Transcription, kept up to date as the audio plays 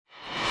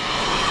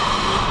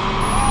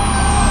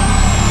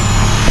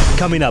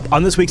Coming up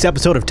on this week's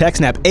episode of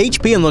TechSNAP,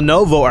 HP and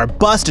Lenovo are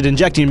busted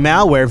injecting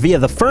malware via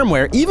the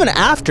firmware even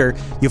after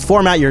you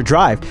format your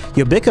drive.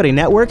 Ubiquity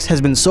Networks has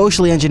been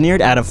socially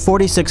engineered out of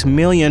 $46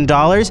 million,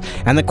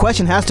 and the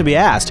question has to be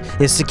asked,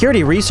 is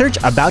security research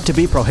about to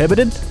be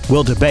prohibited?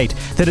 We'll debate.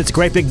 Then it's a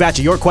great big batch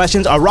of your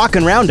questions, a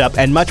rockin' roundup,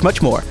 and much,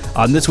 much more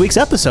on this week's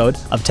episode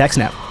of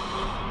TechSNAP.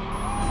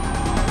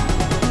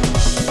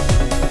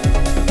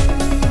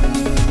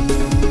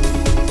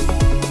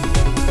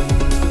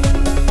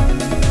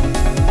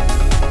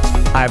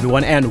 Hi,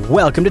 everyone, and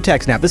welcome to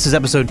TechSNAP. This is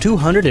episode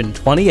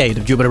 228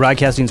 of Jupiter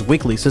Broadcasting's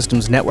weekly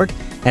Systems Network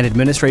and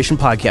Administration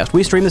podcast.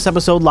 We stream this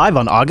episode live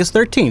on August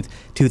 13th,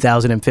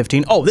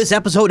 2015. Oh, this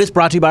episode is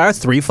brought to you by our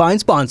three fine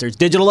sponsors,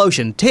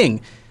 DigitalOcean, Ting,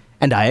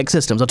 and IX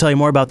Systems. I'll tell you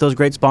more about those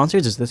great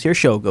sponsors as this here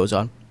show goes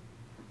on.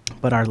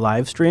 But our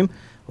live stream,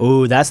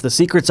 ooh, that's the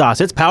secret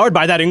sauce. It's powered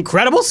by that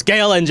incredible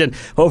Scale Engine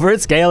over at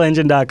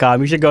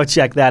scaleengine.com. You should go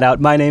check that out.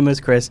 My name is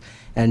Chris,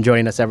 and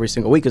joining us every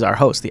single week is our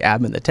host, the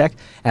admin, the tech,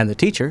 and the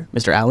teacher,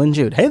 Mr. Alan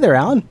Jude. Hey there,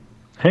 Alan.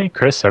 Hey,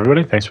 Chris,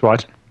 everybody. Thanks for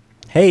watching.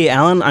 Hey,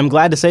 Alan. I'm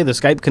glad to say the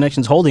Skype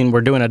connection's holding.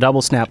 We're doing a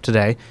double snap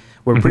today.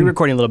 We're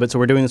pre-recording a little bit, so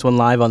we're doing this one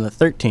live on the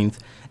 13th.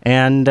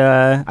 And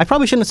I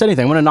probably shouldn't have said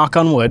anything. I'm going to knock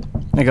on wood.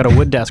 I got a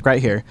wood desk right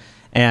here.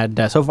 And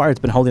so far, it's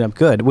been holding up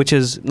good, which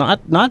is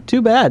not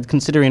too bad,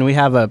 considering we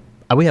have a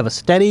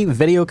steady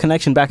video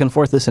connection back and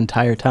forth this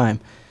entire time.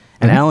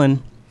 And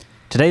Alan,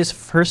 today's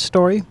first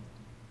story,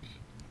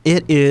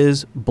 it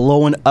is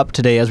blowing up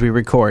today as we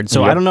record.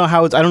 So I don't know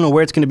I don't know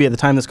where it's going to be at the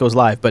time this goes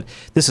live, but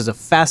this is a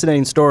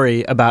fascinating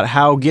story about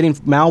how getting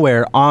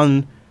malware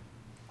on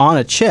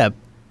a chip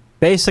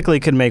basically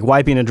could make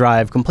wiping a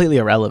drive completely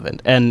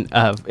irrelevant. And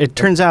it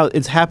turns out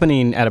it's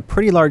happening at a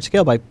pretty large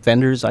scale by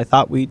vendors I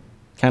thought we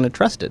kind of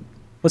trusted.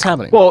 What's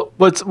happening? Well,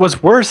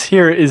 what's worse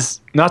here is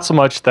not so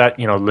much that,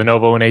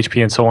 Lenovo and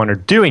HP and so on are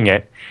doing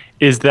it,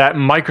 is that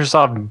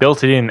Microsoft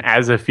built it in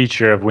as a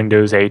feature of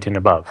Windows 8 and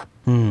above.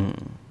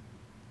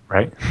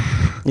 Right?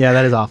 Yeah,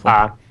 that is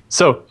awful.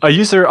 So a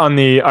user on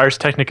the Ars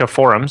Technica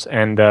forums,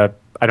 and I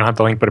don't have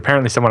the link, but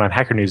apparently someone on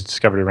Hacker News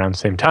discovered it around the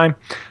same time,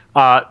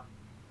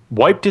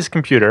 wiped his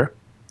computer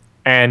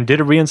and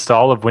did a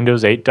reinstall of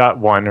Windows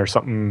 8.1 or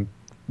something,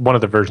 one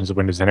of the versions of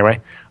Windows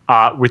anyway,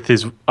 with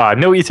his no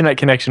Ethernet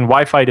connection,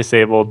 Wi-Fi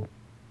disabled,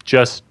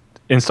 just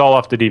install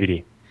off the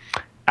DVD.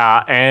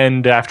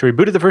 And after he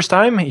booted the first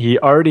time, he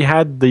already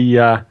had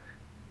the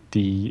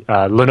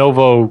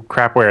Lenovo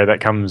crapware that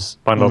comes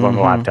bundled on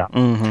the laptop.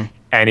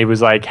 And he was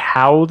like,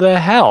 how the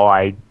hell?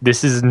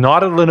 This is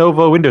not a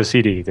Lenovo Windows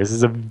CD. This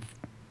is a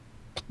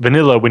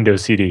vanilla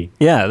Windows CD.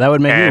 Yeah, that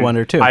would make me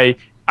wonder too. I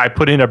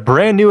put in a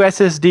brand new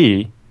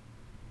SSD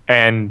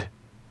and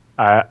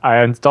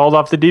I installed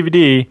off the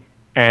DVD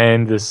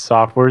and the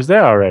software's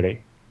there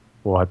already.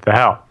 What the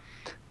hell?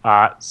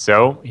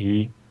 So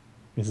he's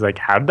like,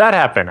 how did that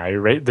happen?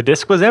 The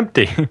disk was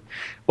empty.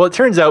 Well, it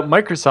turns out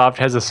Microsoft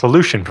has a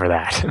solution for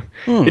that.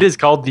 It is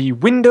called the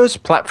Windows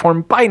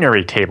Platform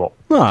Binary Table,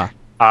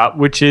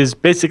 which is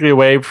basically a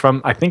way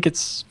from, I think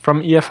it's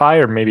from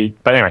EFI or maybe,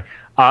 but anyway,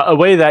 a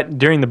way that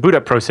during the boot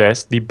up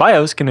process, the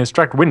BIOS can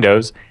instruct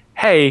Windows,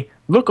 hey,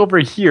 look over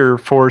here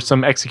for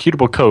some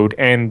executable code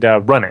and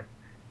run it.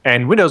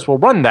 And Windows will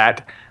run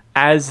that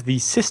as the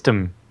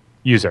system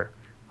user,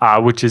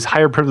 which is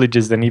higher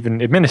privileges than even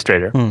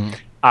administrator.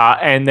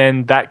 And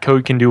then that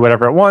code can do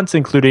whatever it wants,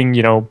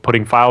 including,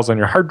 putting files on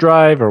your hard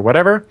drive or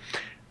whatever.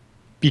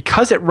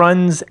 Because it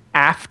runs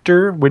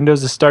after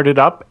Windows is started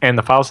up and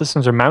the file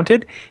systems are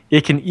mounted,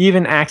 it can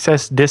even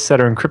access disks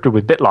that are encrypted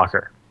with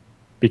BitLocker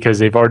because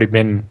they've already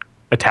been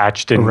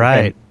attached and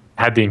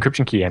had the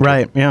encryption key entered.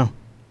 Right, yeah.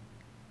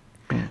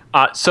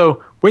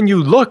 So when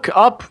you look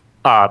up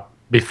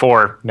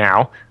before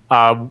now,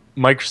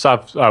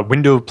 Microsoft's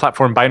Windows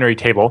Platform Binary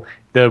Table,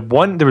 there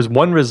was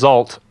one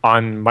result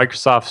on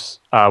Microsoft's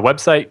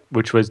website,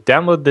 which was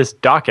download this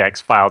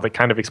docx file that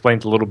kind of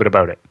explains a little bit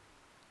about it.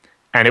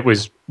 And it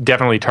was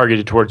definitely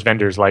targeted towards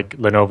vendors like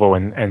Lenovo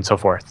and so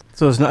forth.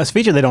 So it's a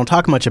feature they don't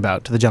talk much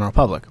about to the general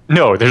public.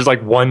 No, there's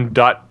like one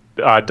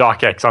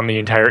docx on the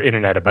entire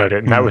internet about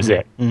it, and that was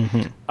it.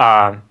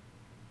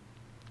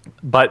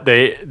 But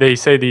they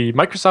say the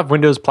Microsoft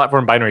Windows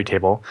Platform Binary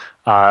Table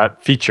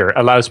feature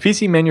allows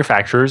PC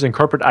manufacturers and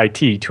corporate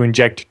IT to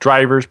inject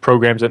drivers,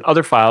 programs, and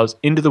other files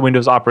into the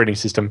Windows operating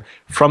system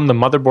from the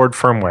motherboard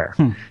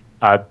firmware.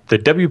 The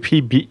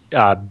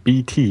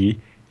WPBT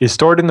is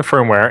stored in the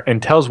firmware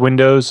and tells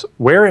Windows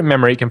where in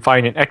memory it can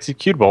find an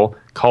executable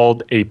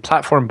called a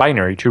platform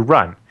binary to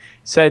run.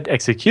 Said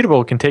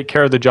executable can take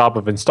care of the job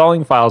of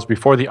installing files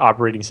before the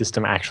operating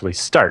system actually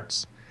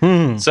starts.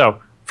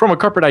 So from a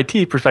corporate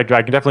IT perspective,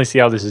 I can definitely see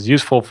how this is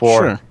useful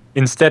for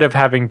instead of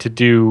having to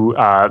do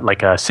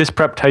like a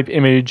sysprep type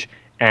image,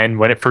 and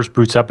when it first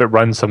boots up, it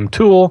runs some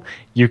tool,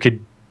 you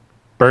could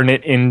burn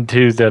it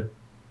into the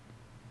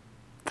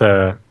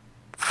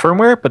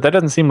firmware, but that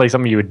doesn't seem like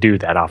something you would do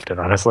that often,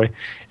 honestly.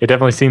 It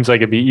definitely seems like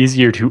it'd be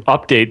easier to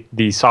update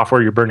the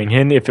software you're burning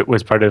in if it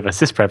was part of a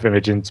sysprep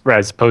image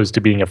as opposed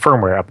to being a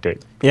firmware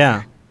update.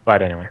 Yeah.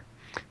 But anyway.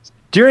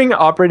 During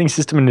operating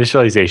system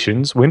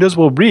initializations, Windows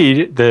will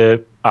read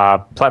the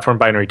platform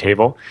binary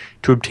table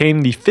to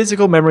obtain the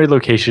physical memory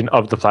location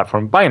of the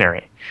platform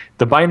binary.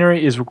 The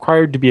binary is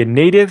required to be a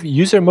native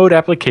user mode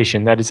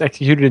application that is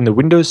executed in the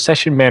Windows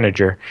Session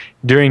Manager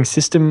during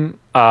system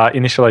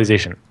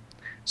initialization.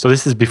 So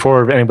this is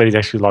before anybody's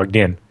actually logged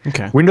in.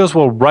 Okay. Windows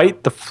will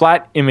write the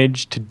flat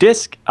image to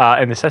disk,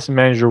 and the Session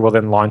Manager will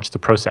then launch the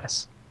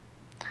process.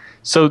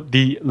 So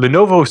the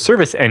Lenovo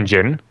Service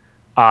Engine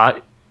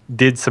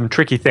did some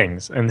tricky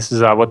things, and this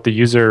is what the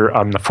user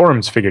on the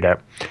forums figured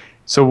out.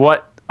 So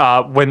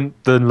when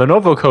the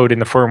Lenovo code in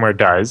the firmware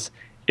does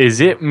is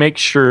it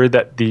makes sure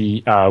that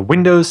the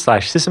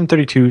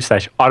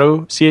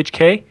Windows/System32/Auto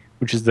CHK,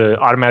 which is the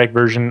automatic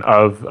version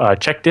of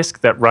check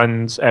disk that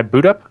runs at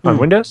boot up on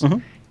Windows.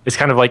 It's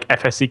kind of like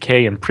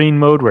FSCK in preen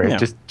mode, where it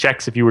just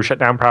checks if you were shut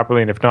down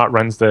properly, and if not,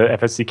 runs the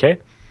FSCK.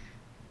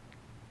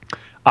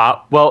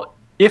 Well,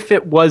 if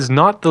it was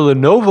not the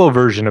Lenovo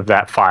version of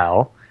that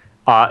file,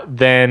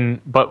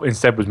 but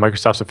instead was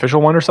Microsoft's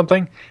official one or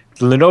something,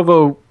 the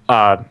Lenovo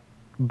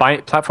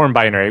platform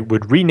binary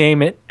would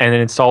rename it and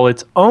then install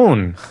its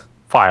own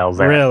file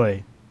there.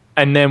 Really?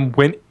 And then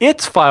when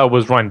its file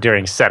was run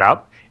during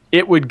setup,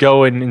 it would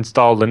go and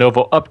install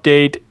Lenovo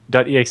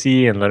update.exe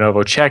and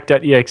Lenovo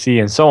check.exe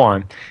and so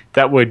on.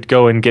 That would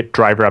go and get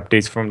driver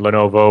updates from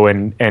Lenovo,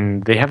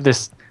 and they have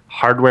this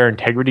hardware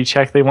integrity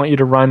check they want you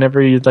to run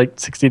every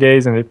 60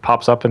 days, and it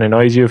pops up and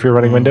annoys you if you're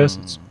running Windows.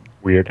 It's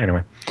weird.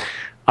 Anyway.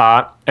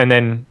 And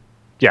then,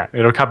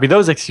 it'll copy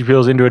those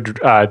executables into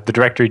the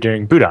directory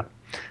during boot up.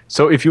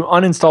 So if you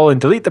uninstall and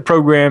delete the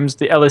programs,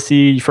 the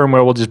LSE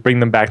firmware will just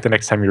bring them back the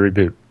next time you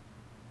reboot.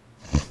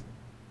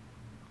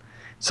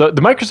 So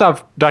the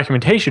Microsoft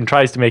documentation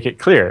tries to make it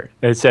clear.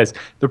 It says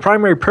the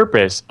primary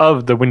purpose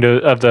of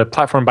the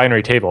platform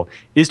binary table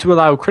is to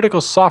allow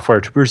critical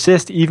software to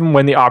persist even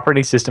when the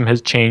operating system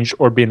has changed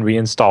or been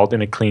reinstalled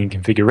in a clean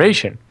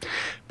configuration.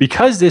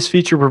 Because this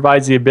feature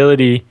provides the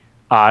ability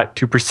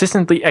to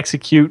persistently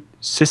execute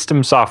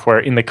system software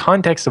in the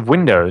context of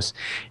Windows,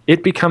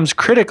 it becomes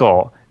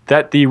critical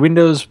that the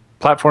Windows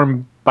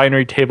platform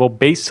binary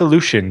table-based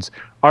solutions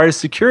are as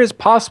secure as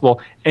possible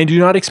and do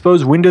not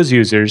expose Windows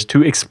users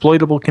to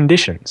exploitable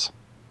conditions.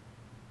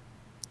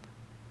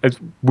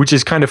 Which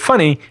is kind of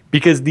funny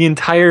because the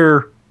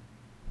entire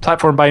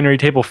platform binary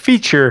table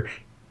feature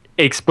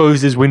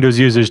exposes Windows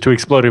users to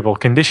exploitable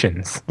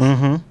conditions.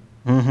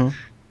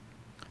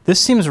 This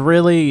seems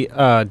really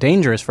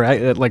dangerous for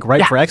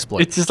for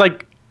exploit. It's just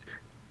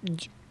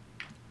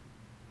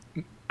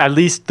at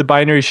least the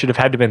binary should have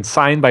had to been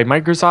signed by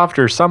Microsoft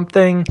or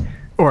something.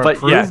 Or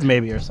approved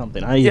maybe or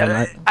something.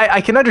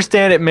 I can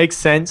understand it makes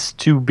sense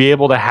to be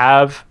able to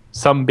have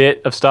some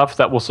bit of stuff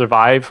that will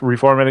survive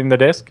reformatting the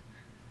disk,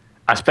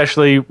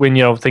 especially when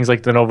things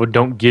like Lenovo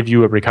don't give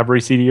you a recovery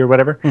CD or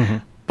whatever.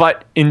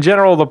 But in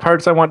general, the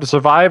parts I want to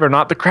survive are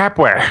not the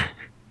crapware.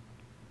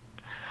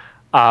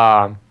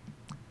 And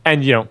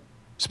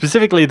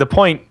specifically the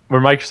point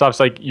where Microsoft's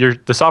like,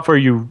 the software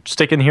you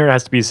stick in here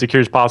has to be as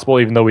secure as possible,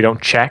 even though we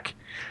don't check.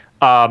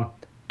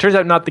 Turns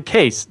out not the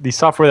case. The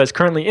software that's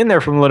currently in there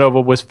from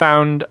Lenovo was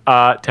found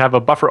to have a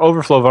buffer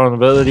overflow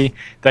vulnerability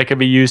that can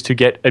be used to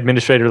get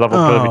administrator level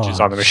privileges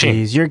on the machine.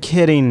 Jeez, you're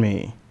kidding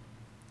me.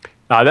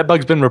 That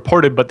bug's been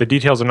reported, but the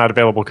details are not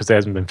available because it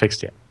hasn't been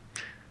fixed yet.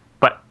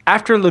 But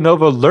after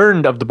Lenovo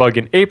learned of the bug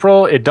in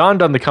April, it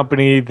dawned on the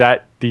company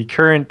that the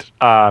current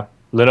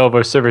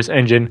Lenovo Service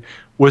Engine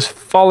was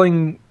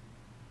falling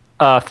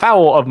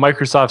foul of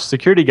Microsoft's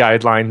security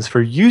guidelines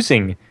for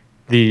using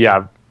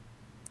the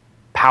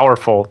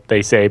powerful,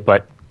 they say,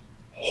 but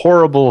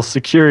horrible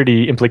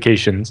security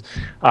implications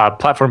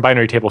platform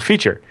binary table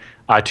feature.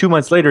 2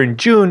 months later in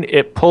June,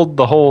 it pulled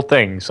the whole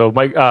thing. So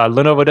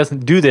Lenovo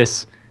doesn't do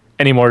this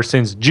anymore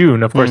since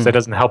June. Of course, that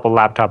doesn't help a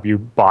laptop you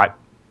bought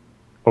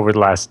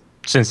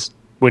since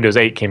Windows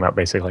 8 came out,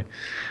 basically.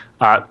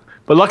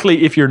 But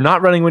luckily, if you're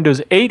not running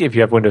Windows 8, if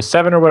you have Windows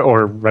 7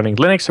 or running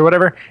Linux or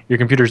whatever, your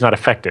computer's not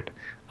affected.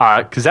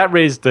 Because that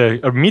raised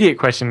the immediate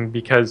question,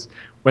 because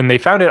when they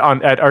found it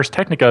at Ars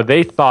Technica,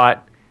 they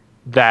thought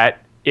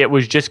that it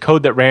was just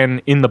code that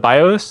ran in the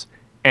BIOS,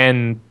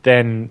 and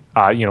then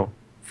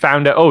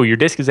found out, your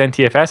disk is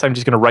NTFS, I'm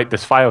just going to write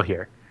this file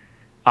here.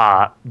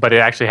 But it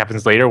actually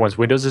happens later once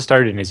Windows is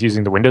started and is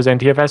using the Windows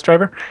NTFS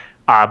driver.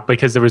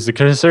 Because there was the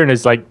concern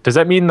is does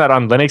that mean that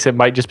on Linux it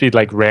might just be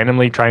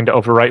randomly trying to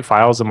overwrite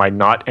files in my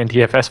not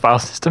NTFS file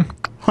system?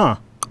 Huh.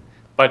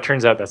 But it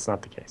turns out that's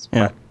not the case.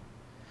 Yeah.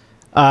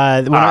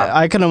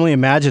 I can only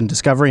imagine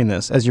discovering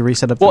this as you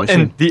reset up the machine.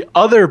 And the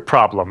other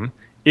problem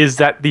is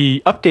that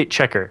the update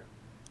checker,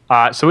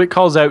 so it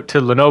calls out to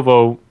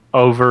Lenovo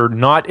over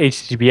not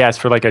HTTPS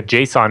for a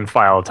JSON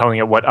file telling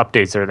it what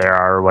updates there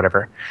are or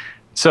whatever.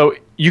 So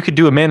you could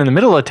do a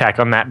man-in-the-middle attack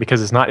on that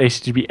because it's not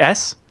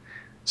HTTPS.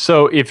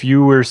 So if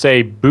you were,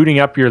 say, booting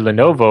up your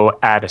Lenovo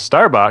at a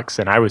Starbucks,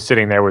 and I was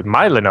sitting there with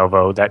my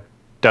Lenovo that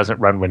doesn't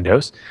run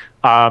Windows,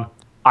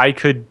 I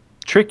could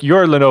trick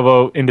your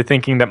Lenovo into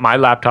thinking that my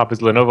laptop is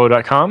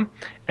Lenovo.com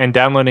and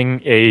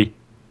downloading a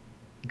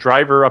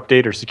driver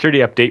update or security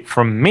update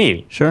from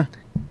me. Sure.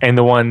 and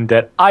the one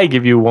that I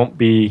give you won't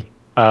be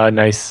a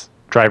nice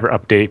driver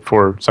update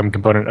for some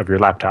component of your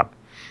laptop.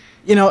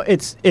 You know,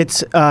 it's.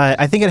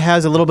 I think it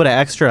has a little bit of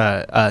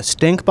extra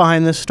stink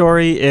behind this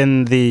story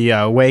in the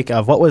wake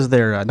of what was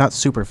their not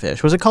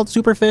Superfish? Was it called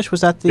Superfish?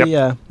 Was that the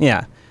Yep.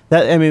 yeah?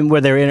 That I mean, where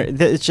they're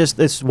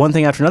it's one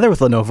thing after another with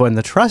Lenovo, and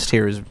the trust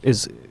here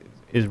is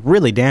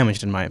really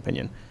damaged in my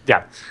opinion.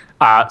 Yeah.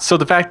 So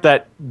the fact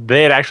that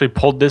they had actually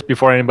pulled this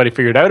before anybody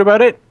figured out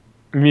about it,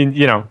 I mean,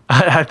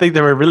 I think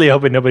they were really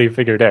hoping nobody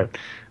figured it out.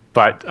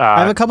 But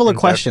I have a couple of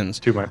questions.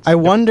 2 months. I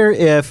wonder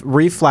if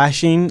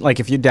reflashing, like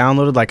if you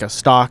downloaded like a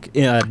stock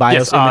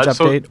BIOS image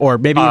update, or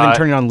maybe even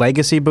turning on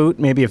Legacy Boot,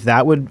 maybe if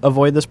that would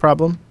avoid this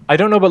problem. I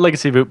don't know about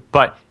Legacy Boot,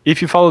 but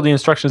if you follow the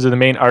instructions in the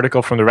main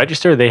article from the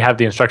register, they have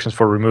the instructions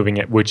for removing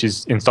it, which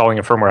is installing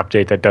a firmware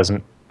update that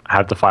doesn't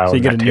have the file. So you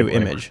in get a that new table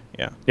image.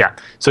 anymore. Yeah.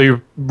 So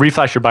you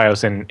reflash your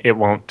BIOS and it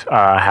won't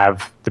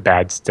have the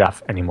bad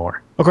stuff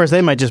anymore. Of course,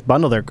 they might just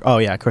bundle their. Oh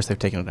yeah, of course they've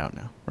taken it out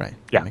now. Right.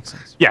 Yeah. That makes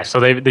sense. Yeah. So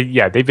they've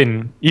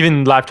been,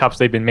 even laptops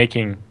they've been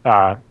making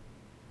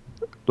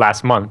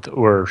last month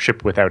were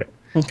shipped without it.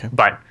 Okay.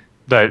 But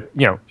the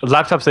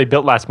laptops they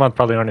built last month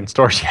probably aren't in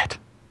stores yet.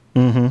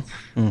 And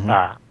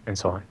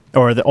so on.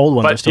 Or the old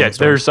ones are But still yeah, in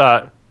stores.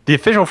 there's the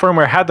official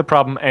firmware had the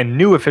problem, and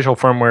new official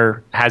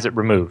firmware has it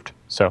removed.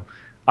 So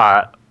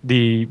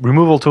the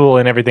removal tool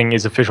and everything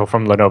is official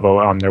from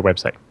Lenovo on their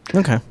website.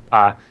 Okay.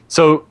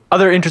 So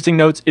other interesting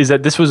notes is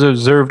that this was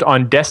observed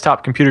on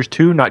desktop computers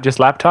too, not just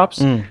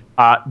laptops.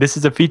 This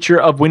is a feature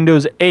of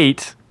Windows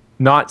 8,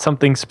 not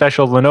something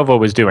special Lenovo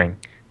was doing.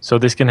 So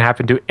this can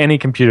happen to any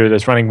computer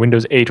that's running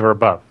Windows 8 or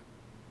above.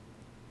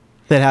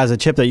 That has a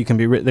chip that can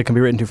be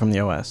written to from the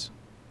OS.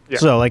 Yeah.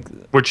 So like,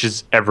 which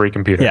is every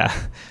computer. yeah,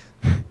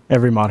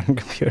 every modern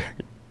computer.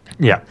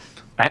 Yeah.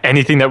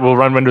 Anything that will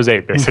run Windows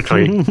 8,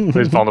 basically,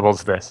 is vulnerable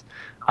to this.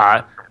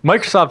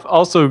 Microsoft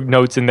also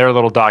notes in their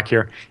little doc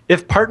here,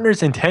 if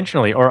partners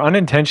intentionally or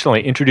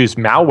unintentionally introduce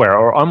malware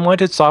or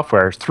unwanted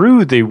software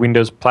through the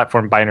Windows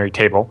platform binary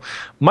table,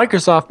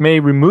 Microsoft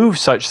may remove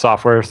such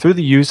software through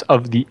the use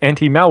of the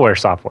anti-malware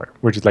software,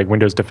 which is like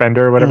Windows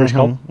Defender or whatever it's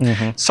called.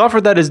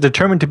 Software that is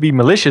determined to be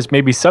malicious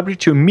may be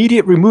subject to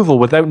immediate removal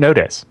without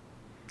notice.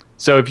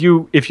 So if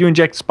you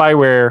inject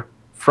spyware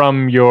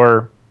from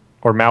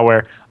or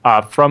malware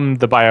from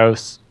the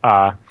BIOS,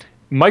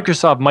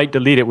 Microsoft might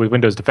delete it with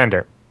Windows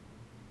Defender.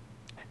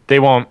 They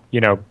won't,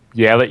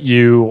 yell at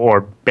you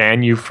or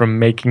ban you from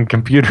making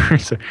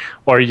computers,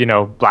 or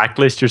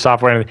blacklist your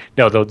software.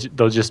 No,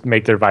 they'll just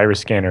make their virus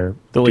scanner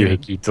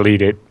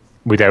delete it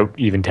without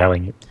even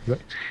telling you.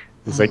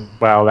 It's like,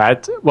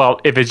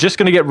 if it's just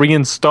going to get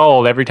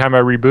reinstalled every time I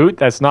reboot,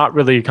 that's not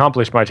really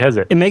accomplished much, has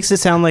it? It makes it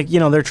sound like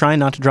they're trying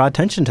not to draw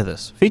attention to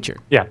this feature.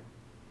 Yeah,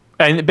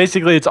 and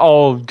basically it's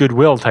all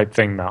goodwill type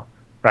thing now,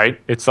 right?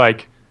 It's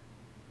like,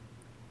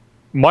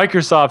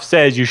 Microsoft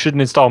says you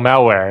shouldn't install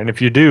malware, and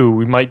if you do,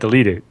 we might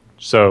delete it.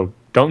 So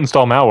don't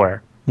install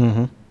malware.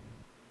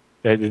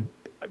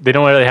 They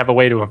don't really have a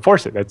way to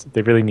enforce it.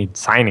 They really need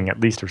signing at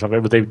least or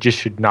something, but they just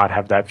should not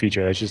have that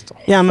feature. That's just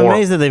I'm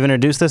amazed that they've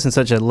introduced this in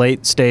such a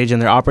late stage in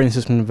their operating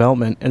system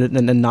development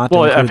and not.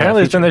 Well,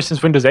 apparently it's been there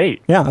since Windows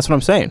 8. Yeah, that's what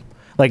I'm saying.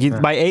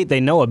 Like by 8, they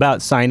know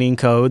about signing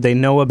code. They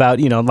know about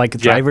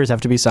drivers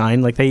have to be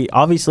signed. Like they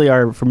obviously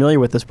are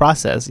familiar with this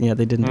process. They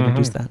didn't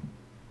introduce that.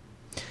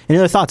 Any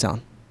other thoughts,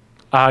 Alan?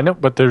 No,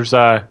 but there's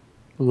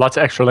lots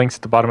of extra links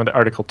at the bottom of the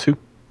article too.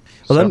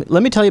 Well,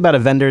 let me tell you about a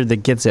vendor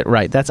that gets it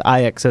right. That's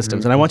iX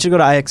Systems. And I want you to go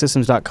to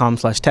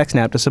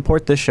ixsystems.com/TechSNAP to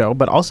support this show,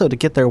 but also to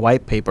get their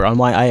white paper on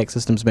why iX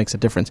Systems makes a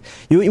difference.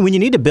 When you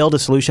need to build a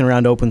solution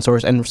around open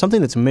source and something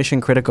that's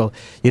mission critical,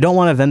 you don't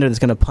want a vendor that's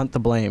going to punt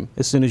the blame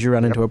as soon as you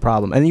run into a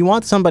problem. And you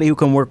want somebody who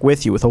can work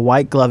with you with a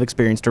white glove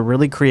experience to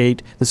really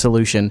create the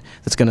solution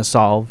that's going to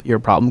solve your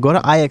problem. Go to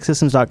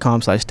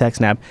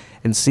ixsystems.com/TechSNAP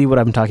and see what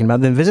I'm talking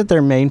about. Then visit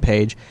their main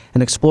page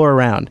and explore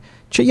around.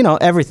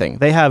 Everything.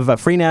 They have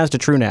free NAS to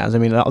true NAS. I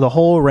mean, the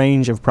whole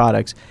range of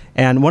products.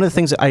 And one of the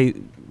things that I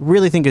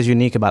really think is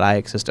unique about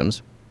iX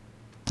Systems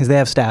is they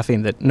have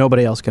staffing that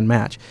nobody else can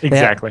match.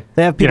 Exactly.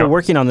 They have people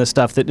working on this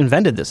stuff that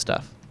invented this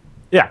stuff.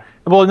 Yeah.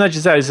 Well, not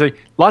just that. It's like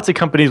lots of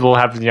companies will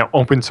have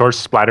open source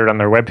splattered on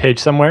their webpage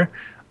somewhere.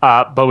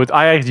 But with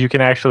iX, you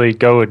can actually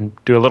go and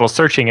do a little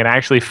searching and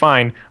actually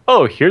find,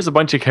 here's a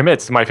bunch of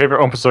commits to my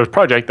favorite open source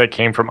project that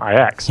came from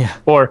iX. Yeah.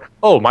 Or,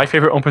 my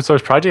favorite open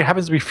source project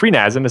happens to be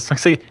FreeNAS, and it's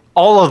like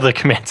all of the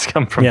commits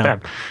come from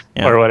them,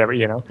 or whatever,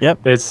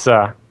 Yep. It's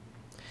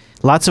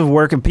lots of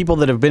work, and people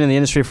that have been in the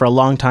industry for a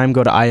long time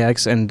go to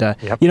iX. And, the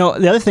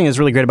other thing that's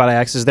really great about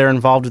iX is they're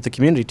involved with the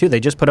community, too. They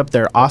just put up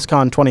their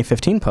OSCON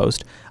 2015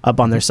 post up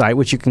on their site,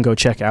 which you can go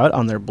check out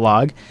on their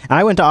blog. And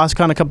I went to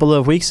OSCON a couple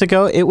of weeks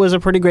ago. It was a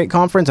pretty great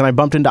conference, and I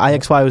bumped into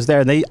iX while I was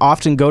there. And they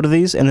often go to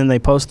these, and then they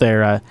post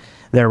their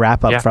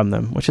wrap-up from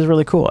them, which is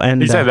really cool.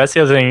 And exactly. That's the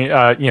other thing.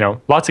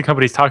 Lots of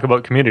companies talk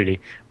about community,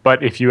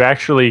 but if you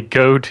actually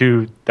go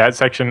to that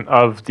section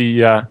of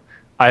the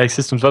iX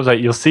Systems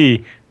website, you'll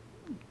see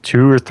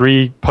 2 or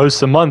 3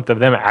 posts a month of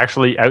them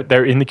actually out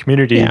there in the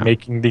community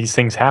making these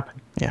things happen.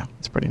 Yeah,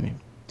 it's pretty neat.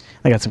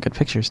 They got some good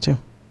pictures too.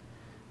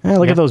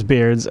 Look at those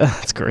beards.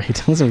 That's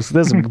great.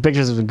 There's some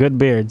pictures of some good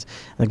beards.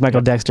 Like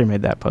Michael Dexter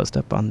made that post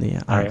up on the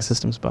IX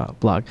Systems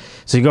blog.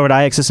 So you go over to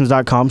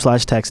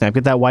ixsystems.com/TechSNAP.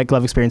 Get that white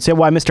glove experience. See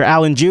why Mr.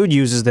 Alan Jude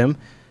uses them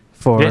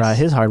for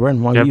his hardware.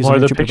 And why we use more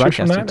them of in the pictures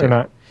from that or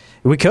not?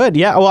 We could,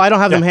 yeah. Well, I don't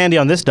have them handy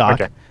on this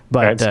doc,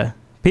 but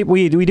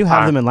we do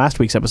have them in last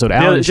week's episode.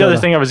 The other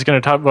thing I was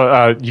going to talk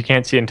about, you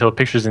can't see it until the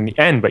picture's in the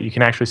end, but you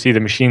can actually see the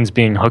machines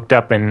being hooked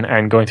up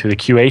and going through the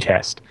QA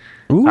test.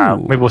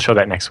 Maybe we'll show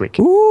that next week.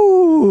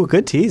 Ooh,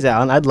 good tease,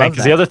 Alan. I'd love that.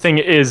 Because the other thing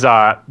is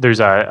there's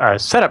a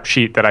setup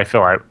sheet that I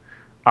fill out.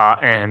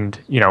 And,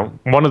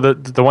 one of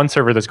the one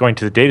server that's going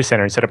to the data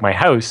center instead of my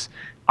house,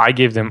 I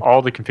gave them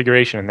all the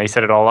configuration and they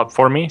set it all up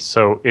for me.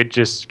 So it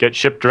just gets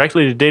shipped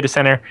directly to the data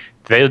center.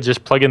 They'll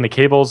just plug in the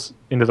cables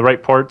into the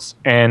right ports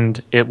and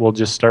it will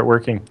just start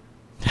working.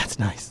 That's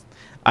nice.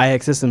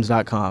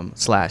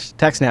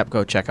 ixsystems.com/TechSNAP.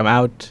 Go check them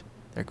out.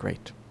 They're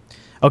great.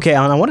 Okay,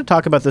 Alan, I want to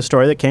talk about the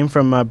story that came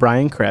from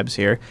Brian Krebs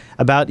here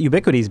about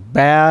Ubiquiti's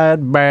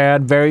bad,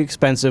 very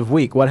expensive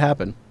week. What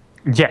happened?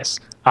 Yes.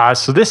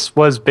 So this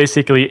was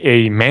basically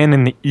a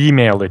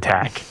man-in-the-email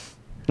attack.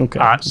 Okay.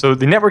 So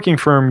the networking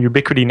firm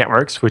Ubiquiti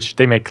Networks, which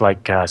they make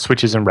like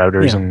switches and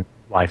routers and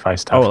Wi-Fi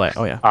stuff.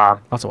 Oh yeah.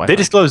 Lots of Wi-Fi. They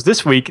disclosed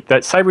this week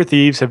that cyber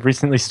thieves have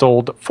recently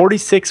stole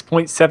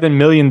 $46.7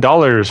 million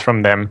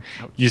from them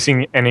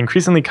using an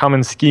increasingly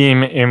common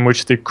scheme in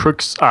which the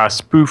crooks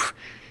spoof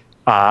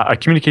a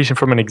communication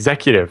from an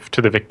executive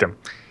to the victim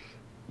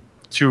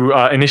to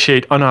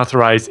initiate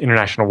unauthorized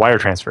international wire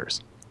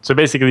transfers. So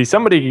basically,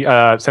 somebody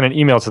sent an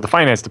email to the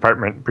finance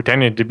department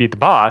pretending to be the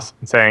boss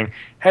and saying,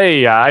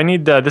 hey, I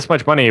need this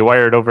much money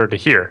wired over to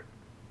here.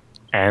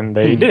 And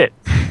they did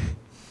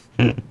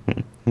it.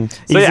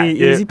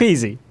 Easy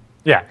peasy.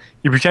 Yeah.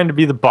 You pretend to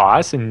be the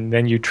boss, and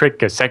then you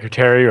trick a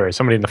secretary or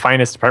somebody in the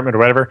finance department or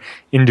whatever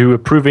into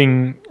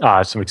approving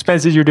some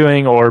expenses you're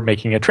doing or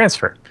making a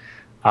transfer.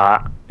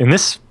 In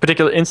this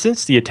particular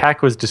instance, the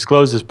attack was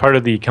disclosed as part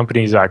of the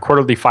company's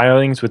quarterly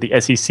filings with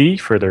the SEC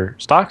for their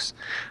stocks.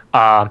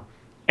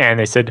 And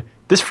they said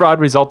this fraud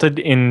resulted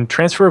in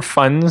transfer of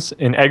funds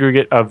in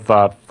aggregate of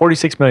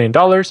 $46 million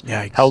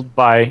held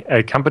by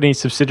a company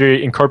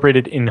subsidiary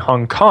incorporated in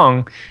Hong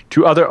Kong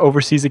to other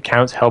overseas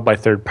accounts held by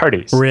third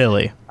parties.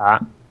 Really?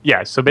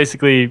 Yeah. So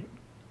basically,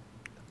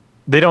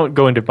 they don't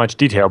go into much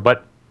detail,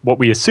 but what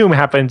we assume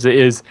happens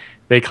is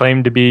they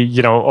claim to be,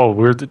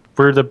 we're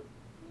the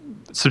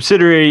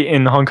subsidiary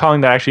in Hong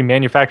Kong that actually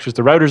manufactures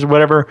the routers or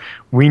whatever.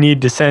 We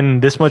need to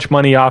send this much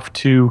money off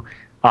to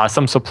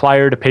some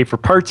supplier to pay for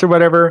parts or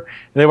whatever.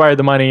 They wired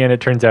the money, and it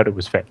turns out it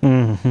was fake.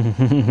 So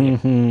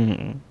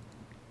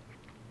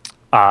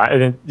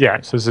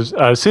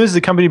as soon as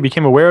the company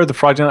became aware of the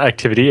fraudulent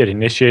activity, it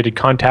initiated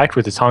contact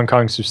with its Hong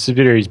Kong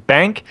subsidiary's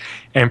bank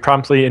and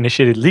promptly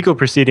initiated legal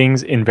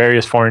proceedings in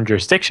various foreign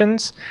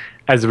jurisdictions.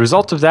 As a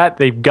result of that,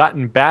 they've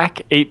gotten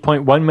back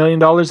 $8.1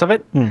 million of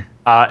it,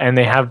 and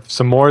they have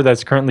some more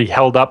that's currently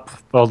held up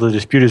while the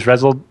dispute is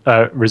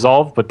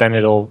resolved, but then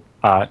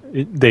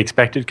they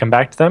expect it to come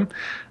back to them.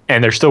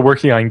 And they're still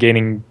working on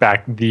gaining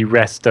back the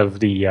rest of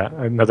the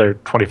another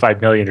 $25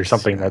 million or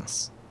something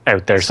that's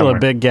out there somewhere.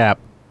 Still a big gap.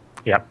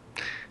 Yeah.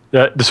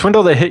 The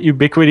swindle that hit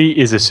Ubiquiti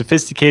is a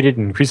sophisticated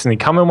and increasingly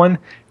common one,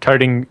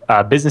 targeting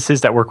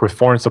businesses that work with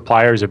foreign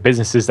suppliers or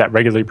businesses that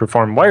regularly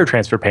perform wire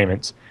transfer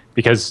payments,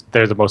 because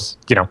they're the most,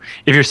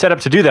 if you're set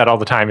up to do that all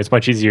the time, it's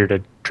much easier to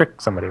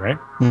trick somebody, right?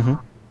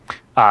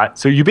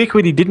 So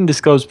Ubiquiti didn't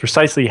disclose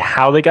precisely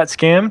how they got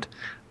scammed,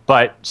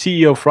 but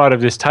CEO fraud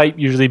of this type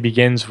usually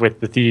begins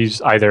with the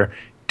thieves either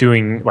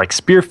doing like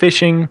spear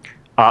phishing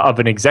of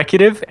an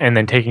executive and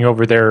then taking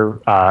over their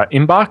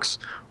inbox,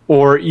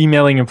 or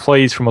emailing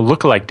employees from a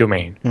lookalike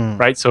domain,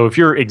 right? So if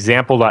you're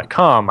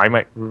example.com, I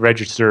might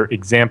register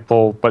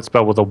example but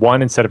spelled with a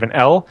 1 instead of an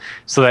L,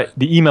 so that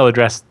the email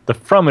address, the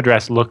from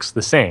address looks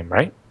the same,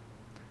 right?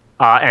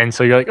 And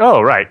so you're like,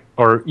 oh, right.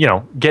 Or,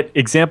 get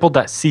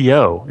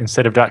example.co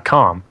instead of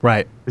 .com.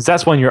 Right. Because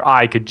that's when your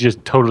eye could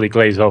just totally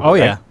glaze over. Oh, right?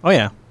 yeah. Oh,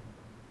 yeah.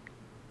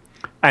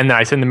 And then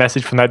I send the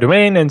message from that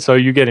domain, and so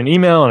you get an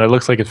email, and it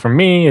looks like it's from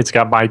me. It's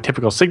got my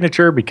typical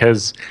signature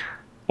because...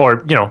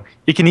 Or,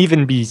 it can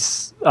even be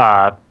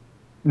not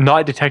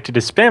detected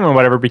as spam or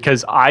whatever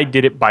because I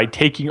did it by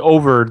taking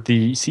over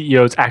the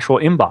CEO's actual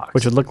inbox.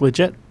 Which would look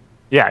legit.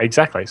 Yeah,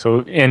 exactly.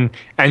 So, and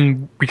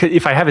because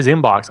if I have his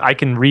inbox, I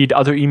can read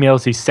other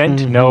emails he sent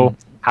to know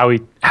how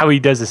he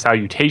does the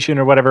salutation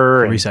or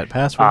whatever. Reset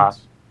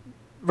passwords.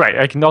 Right.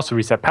 I can also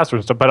reset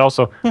passwords and stuff, but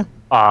also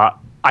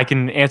I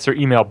can answer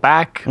email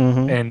back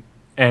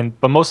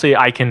but mostly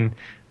I can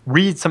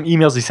read some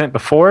emails he sent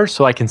before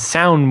so I can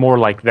sound more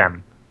like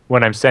them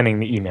when I'm sending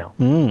the email,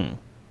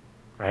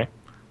 right?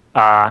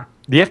 The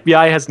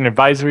FBI has an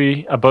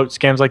advisory about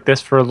scams like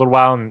this for a little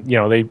while, and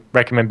they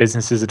recommend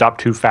businesses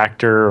adopt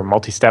two-factor or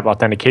multi-step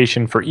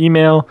authentication for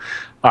email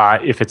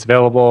if it's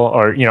available,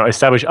 or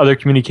establish other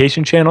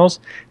communication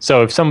channels.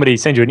 So if somebody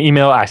sends you an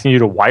email asking you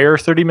to wire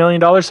 $30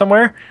 million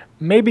somewhere,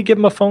 maybe give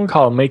them a phone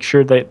call and make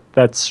sure that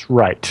that's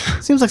right.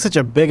 Seems like such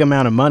a big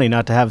amount of money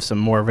not to have some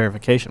more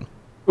verification.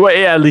 Well,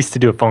 yeah, at least to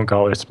do a phone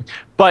call or something.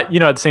 But,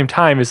 at the same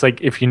time, it's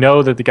like if you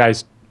know that the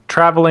guy's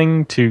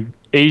traveling to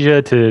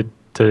Asia to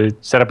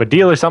set up a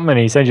deal or something, and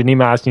he sends you an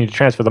email asking you to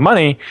transfer the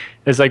money,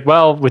 it's like,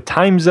 well, with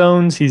time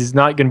zones, he's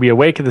not going to be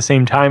awake at the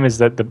same time as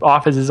that the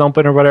office is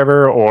open or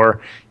whatever,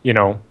 or,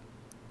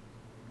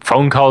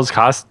 phone calls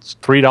cost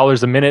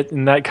 $3 a minute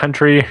in that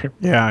country.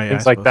 Yeah,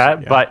 things like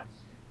that. Yeah. But,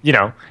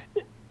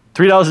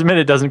 $3 a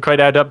minute doesn't quite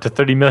add up to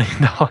 $30 million.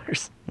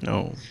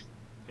 No.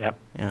 Yep.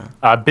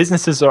 Yeah.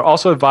 Businesses are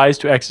also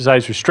advised to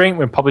exercise restraint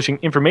when publishing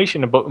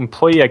information about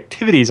employee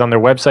activities on their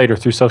website or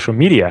through social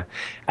media,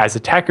 as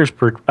attackers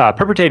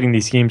perpetrating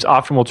these schemes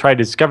often will try to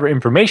discover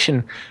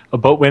information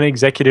about when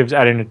executives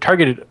at a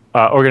targeted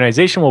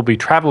organization will be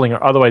traveling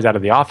or otherwise out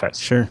of the office.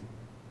 Sure.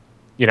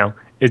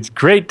 It's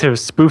great to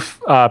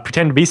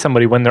pretend to be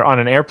somebody when they're on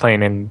an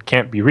airplane and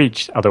can't be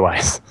reached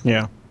otherwise.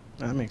 Yeah,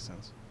 that makes sense.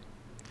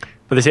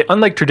 But they say,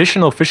 unlike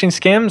traditional phishing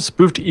scams,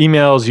 spoofed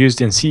emails used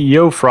in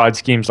CEO fraud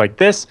schemes like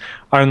this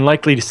are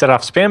unlikely to set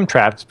off spam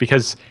traps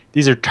because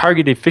these are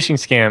targeted phishing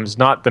scams,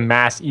 not the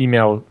mass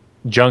email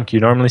junk you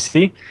normally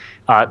see.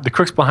 The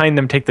crooks behind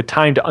them take the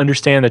time to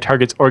understand the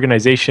target's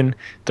organization,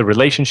 the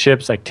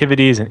relationships,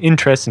 activities, and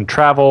interests in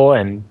travel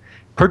and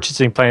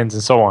purchasing plans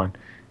and so on.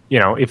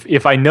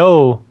 If I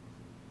know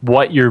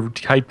what your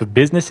type of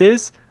business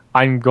is,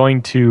 I'm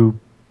going to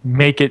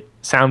make it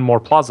sound more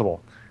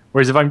plausible.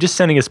 Whereas if I'm just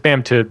sending a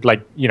spam to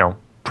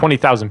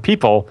 20,000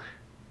 people,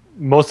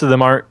 most of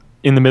them aren't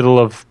in the middle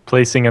of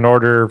placing an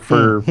order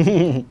for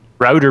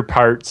router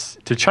parts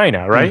to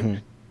China, right?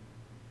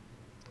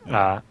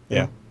 Mm-hmm.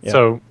 Yeah.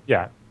 So,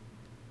 yeah,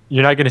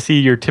 you're not going to see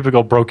your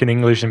typical broken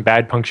English and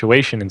bad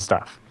punctuation and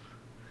stuff.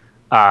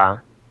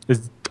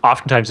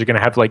 Oftentimes they're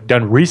going to have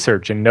done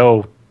research and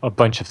know a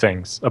bunch of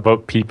things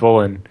about people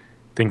and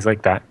things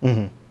like that.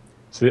 Mm-hmm.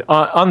 So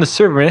on the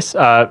surface,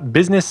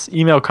 business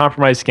email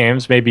compromise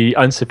scams may be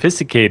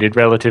unsophisticated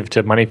relative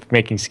to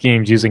money-making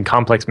schemes using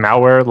complex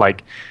malware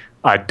like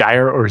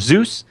Dire or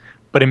Zeus,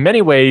 but in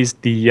many ways,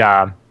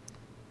 the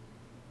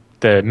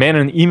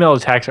man-in-the-email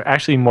attacks are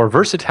actually more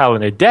versatile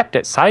and adept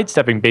at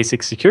sidestepping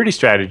basic security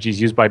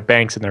strategies used by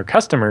banks and their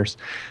customers,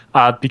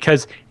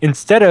 because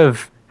instead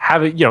of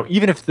having,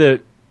 even if a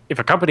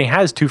company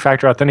has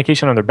two-factor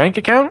authentication on their bank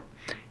account,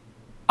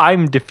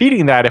 I'm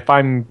defeating that if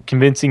I'm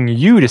convincing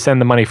you to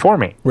send the money for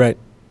me. Right.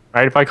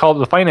 If I call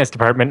the finance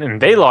department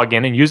and they log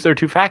in and use their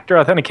two-factor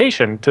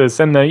authentication to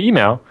send the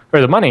email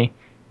or the money,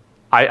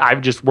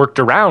 I've just worked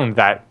around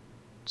that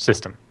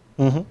system.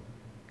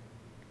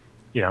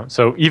 Mm-hmm.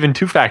 So even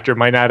two-factor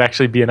might not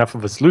actually be enough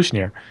of a solution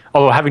here.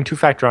 Although having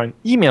two-factor on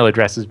email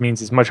addresses means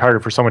it's much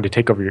harder for someone to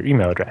take over your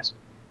email address.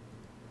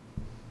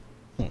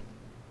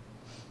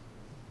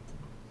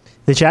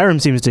 The chat room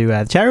seems to,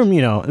 the chat room,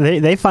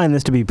 they find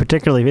this to be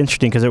particularly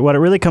interesting because what it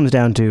really comes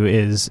down to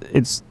is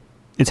it's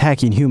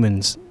hacking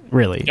humans,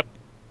 really. Yep.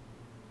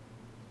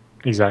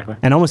 Exactly.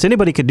 And almost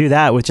anybody could do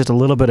that with just a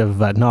little bit of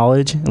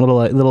knowledge, a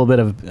little bit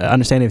of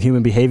understanding of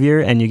human behavior,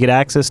 and you get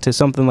access to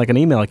something like an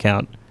email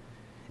account.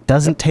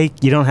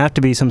 You don't have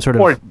to be some sort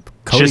of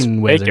coding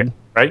wizard.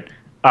 Make it,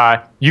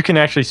 right? You can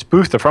actually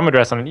spoof the from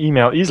address on an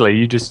email easily.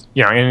 You just,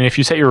 and if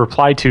you set your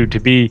reply to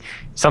be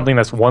something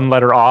that's one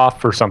letter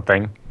off or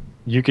something,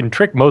 you can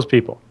trick most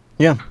people.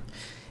 Yeah.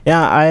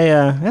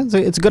 Yeah,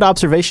 it's a good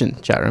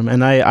observation, chat room,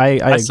 and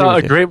I saw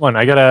a great one.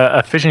 I got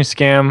a phishing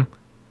scam.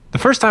 The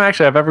first time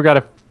actually I've ever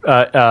got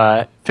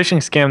a phishing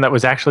scam that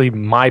was actually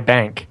my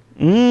bank.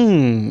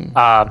 They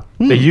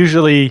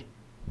usually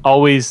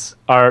always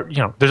are.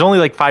 There's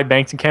only 5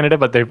 banks in Canada,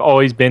 but they've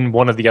always been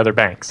one of the other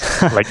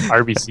banks, like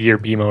RBC or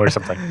BMO or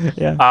something.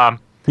 Yeah.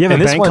 You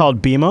have a bank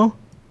called BMO?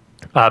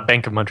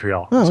 Bank of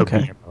Montreal. Oh, okay.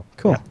 BMO.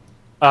 Cool.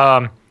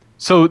 Yeah.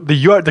 So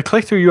the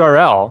click-through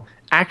URL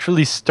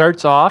actually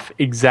starts off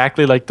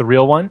exactly like the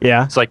real one.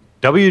 Yeah. It's like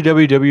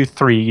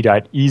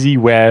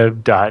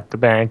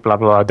www.easyweb.thebank blah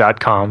blah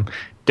blah.com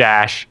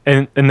dash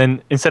and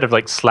then instead of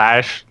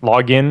slash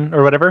login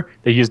or whatever,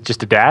 they use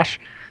just a dash.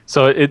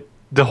 So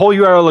the whole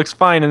URL looks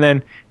fine, and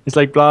then it's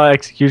blah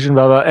execution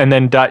blah blah, and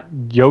then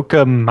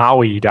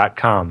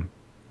 .yokamaui.com.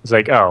 It's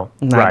right.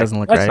 That doesn't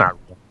look That's right.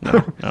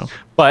 not No.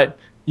 But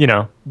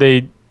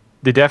they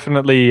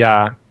definitely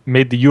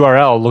made the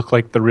URL look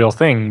like the real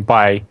thing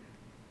by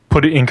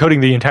encoding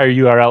the entire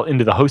URL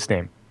into the host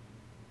name.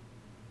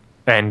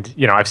 And,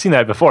 I've seen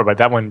that before, but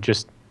that one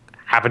just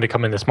happened to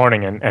come in this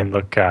morning and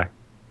look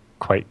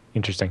quite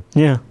interesting.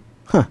 Yeah.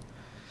 Huh.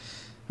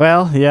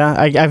 Well, yeah,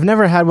 I've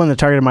never had one that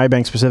targeted my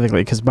bank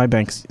specifically because my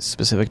bank's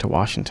specific to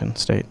Washington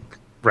State.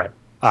 Right.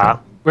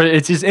 But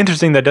it's just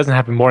interesting that it doesn't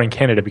happen more in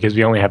Canada because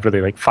we only have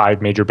really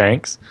 5 major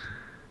banks.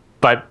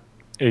 But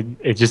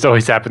it just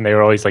always happened. They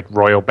were always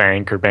Royal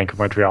Bank or Bank of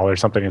Montreal or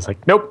something. It's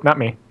nope, not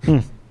me.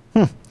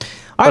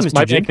 Plus,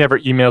 my bank never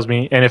emails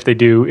me, and if they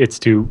do, it's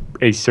to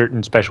a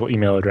certain special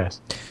email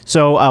address.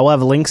 So we'll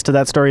have links to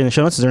that story in the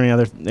show notes. Is there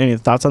any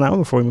thoughts on that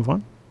one before we move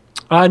on?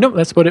 No,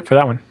 that's about it for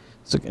that one.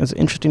 It's an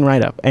interesting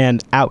write-up.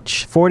 And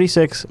ouch,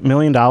 $46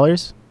 million?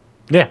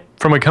 Yeah,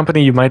 from a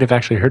company you might have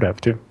actually heard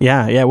of, too.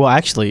 Yeah. Well,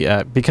 actually,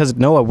 because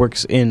Noah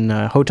works in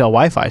hotel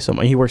Wi-Fi, so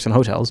he works in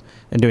hotels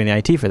and doing the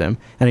IT for them,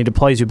 and he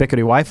deploys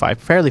Ubiquity Wi-Fi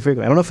fairly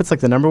frequently. I don't know if it's like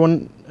the number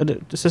one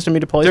system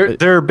he deploys.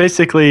 They're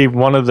basically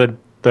one of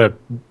the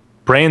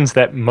brands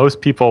that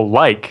most people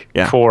like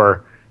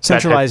for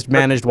centralized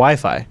managed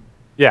Wi-Fi.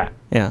 Yeah.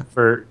 Yeah.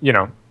 For,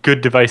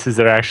 good devices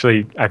that are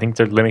actually, I think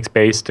they're Linux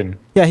based and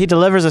yeah, he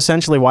delivers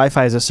essentially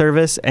Wi-Fi as a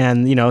service,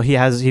 and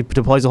he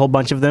deploys a whole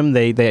bunch of them.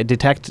 They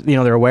detect,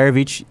 they're aware of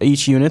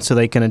each unit, so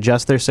they can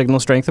adjust their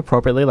signal strength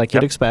appropriately, like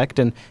you'd expect.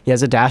 And he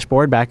has a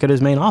dashboard back at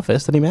his main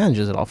office that he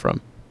manages it all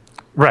from.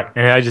 Right,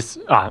 and I just,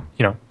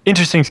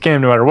 interesting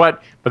scam no matter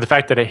what. But the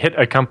fact that it hit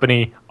a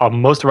company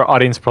most of our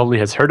audience probably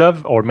has heard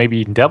of or maybe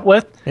even dealt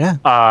with,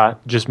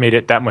 just made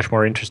it that much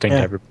more interesting to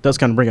everybody. Does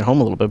kind of bring it home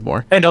a little bit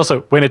more. And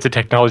also, when it's a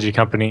technology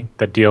company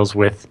that deals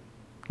with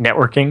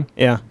networking,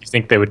 you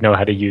think they would know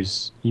how to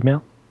use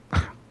email?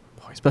 Boy,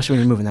 especially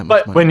when you're moving that much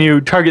money. But when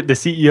you target the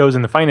CEOs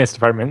in the finance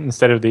department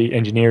instead of the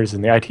engineers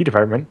in the IT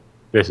department,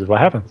 this is what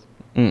happens.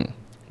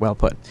 Well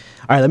put.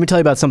 All right, let me tell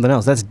you about something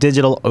else. That's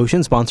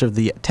DigitalOcean, sponsor of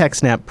the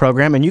TechSNAP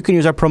program, and you can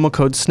use our promo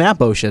code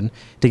SNAPOcean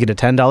to get a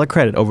 $10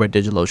 credit over at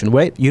DigitalOcean.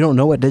 Wait, you don't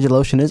know what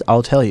DigitalOcean is?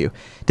 I'll tell you.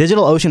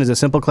 DigitalOcean is a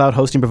simple cloud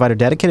hosting provider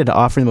dedicated to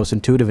offering the most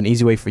intuitive and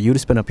easy way for you to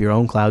spin up your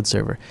own cloud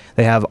server.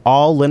 They have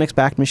all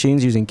Linux-backed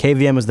machines using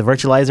KVM as the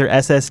virtualizer,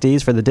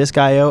 SSDs for the disk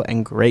I/O,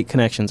 and great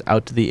connections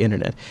out to the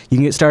internet. You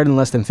can get started in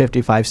less than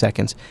 55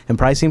 seconds, and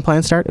pricing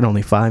plans start at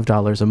only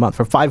 $5 a month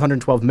for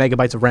 512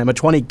 megabytes of RAM, a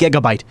 20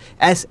 gigabyte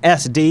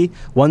SSD,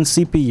 1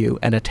 CPU,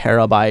 and a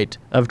terabyte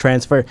of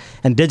transfer.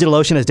 And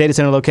DigitalOcean has data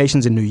center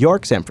locations in New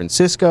York, San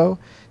Francisco,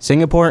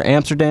 Singapore,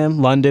 Amsterdam,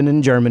 London,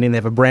 and Germany. And they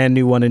have a brand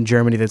new one in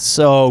Germany that's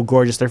so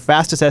gorgeous. Their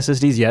fastest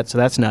SSDs yet, so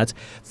that's nuts.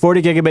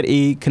 40 gigabit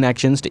E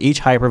connections to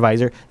each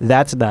hypervisor.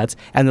 That's nuts.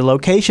 And the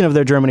location of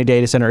their Germany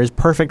data center is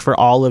perfect for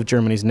all of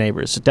Germany's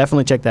neighbors. So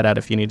definitely check that out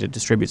if you need to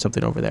distribute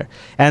something over there.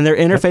 And their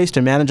interface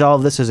to manage all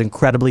of this is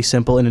incredibly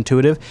simple and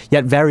intuitive,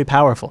 yet very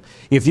powerful.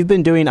 If you've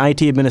been doing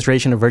IT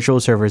administration of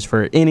virtual servers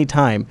for any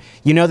time,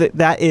 you know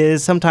that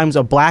is sometimes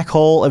a black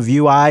hole of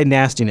UI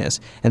nastiness.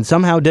 And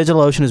somehow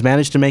DigitalOcean has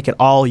managed to make it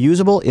all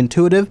usable,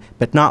 intuitive,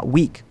 but not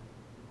weak.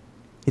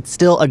 It's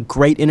still a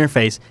great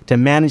interface to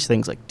manage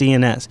things like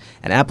DNS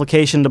and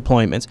application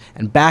deployments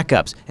and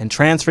backups and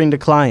transferring to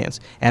clients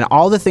and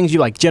all the things you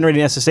like,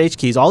 generating SSH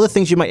keys, all the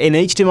things you might, in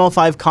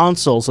HTML5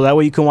 console, so that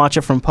way you can watch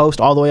it from post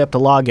all the way up to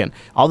login,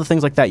 all the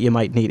things like that you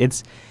might need.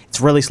 It's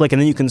really slick, and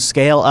then you can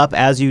scale up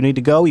as you need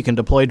to go. You can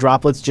deploy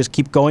droplets, just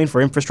keep going for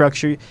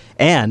infrastructure,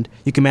 and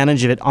you can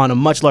manage it on a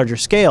much larger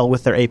scale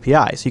with their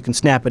API. So you can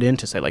snap it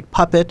into, say, like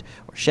Puppet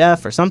or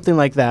Chef or something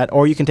like that,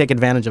 or you can take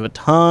advantage of a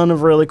ton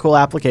of really cool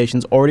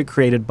applications already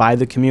created by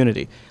the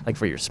community, like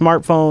for your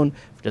smartphone,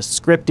 for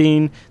just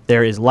scripting.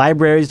 There is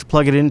libraries to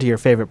plug it into your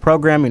favorite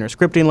programming or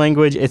scripting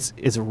language.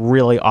 It's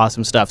really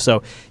awesome stuff.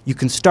 So you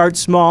can start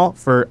small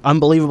for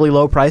unbelievably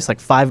low price, like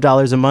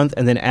 $5 a month,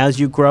 and then as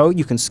you grow,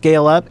 you can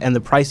scale up, and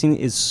the pricing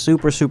is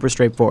super, super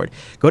straightforward.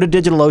 Go to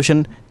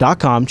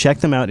DigitalOcean.com, check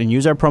them out, and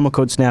use our promo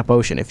code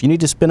SNAPOcean. If you need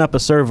to spin up a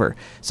server,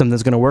 something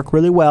that's going to work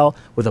really well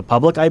with a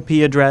public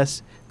IP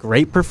address,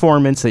 great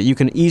performance that you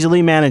can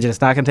easily manage, and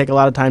it's not going to take a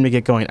lot of time to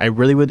get going, I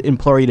really would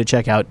implore you to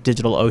check out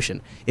DigitalOcean.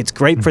 It's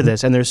great for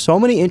this, and there's so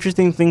many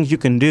interesting things you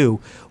can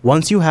do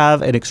once you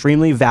have an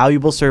extremely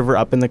valuable server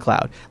up in the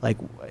cloud. Like,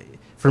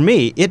 for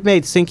me, it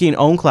made syncing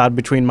OwnCloud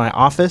between my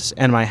office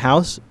and my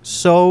house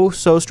so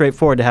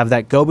straightforward to have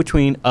that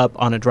go-between up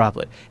on a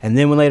droplet. And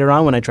then later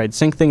on, when I tried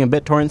SyncThing and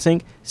BitTorrent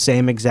Sync,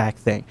 same exact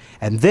thing.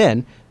 And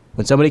then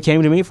when somebody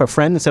came to me for a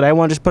friend and said, I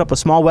want to just put up a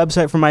small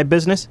website for my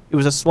business, it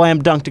was a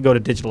slam dunk to go to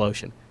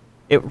DigitalOcean.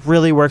 It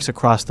really works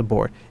across the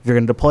board. If you're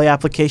going to deploy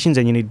applications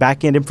and you need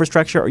back-end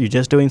infrastructure or you're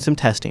just doing some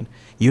testing,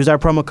 use our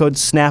promo code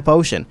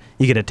SNAPOcean.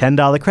 You get a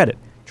 $10 credit.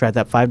 Try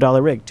that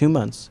 $5 rig, 2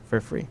 months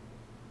for free.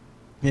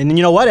 And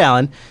you know what,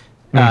 Alan?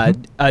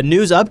 A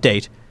news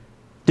update.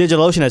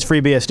 DigitalOcean has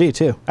free BSD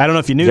too. I don't know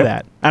if you knew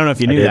that. I don't know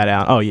if you knew that,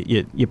 Alan. Oh,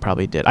 you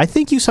probably did. I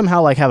think you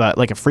somehow have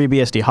a free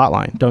BSD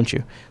hotline, don't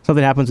you?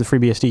 Something happens with free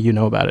BSD, you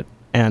know about it.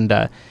 And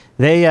I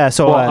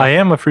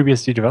am a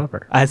FreeBSD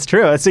developer. That's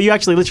true. So you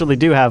actually literally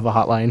do have a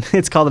hotline.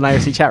 It's called an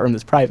IRC chat room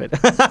that's private.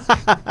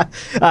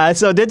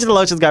 So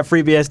DigitalOcean's got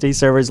free BSD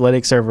servers,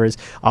 Linux servers,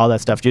 all that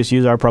stuff. Just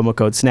use our promo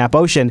code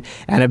SNAPOcean.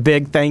 And a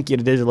big thank you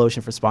to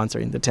DigitalOcean for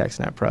sponsoring the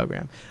TechSNAP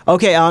program.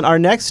 Okay, Alan, our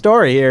next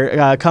story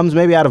here comes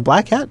maybe out of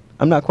Black Hat.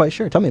 I'm not quite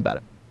sure. Tell me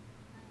about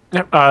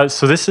it.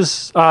 So this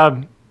is,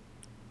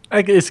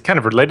 it's kind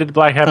of related to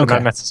Black Hat, but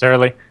not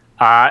necessarily.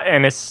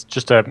 And it's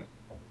just a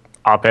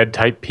op-ed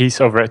type piece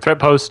over at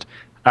ThreatPost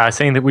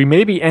saying that we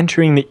may be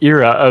entering the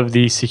era of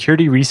the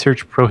security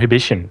research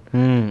prohibition.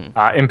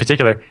 In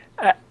particular,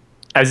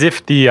 as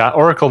if the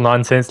Oracle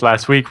nonsense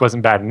last week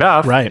wasn't bad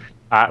enough, right?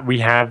 We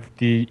have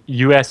the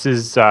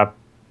U.S.'s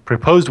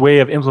proposed way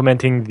of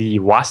implementing the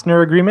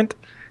Wassenaar Agreement,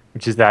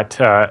 which is that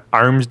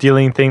arms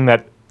dealing thing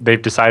that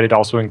they've decided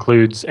also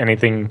includes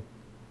anything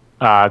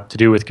to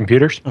do with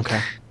computers. Okay.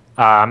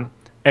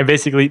 And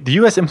basically, the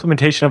U.S.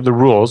 implementation of the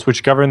rules,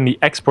 which govern the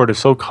export of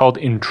so-called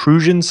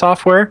intrusion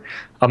software,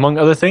 among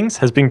other things,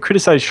 has been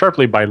criticized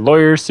sharply by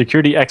lawyers,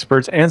 security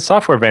experts, and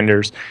software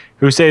vendors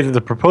who say that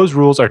the proposed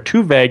rules are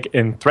too vague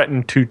and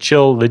threaten to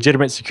chill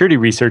legitimate security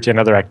research and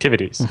other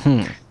activities.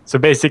 So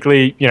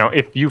basically,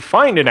 if you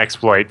find an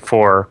exploit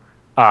for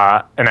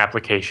an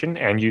application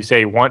and you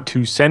say want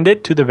to send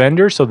it to the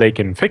vendor so they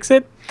can fix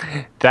it,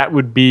 that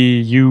would be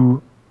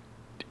you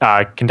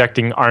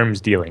conducting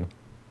arms dealing.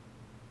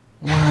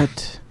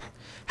 What?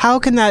 How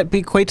can that be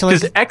equate to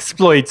Because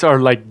exploits are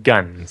like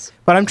guns.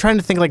 But I'm trying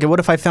to think what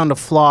if I found a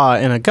flaw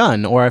in a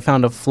gun, or I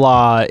found a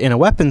flaw in a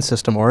weapon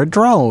system, or a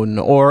drone,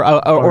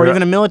 or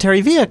even a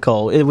military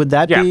vehicle? Would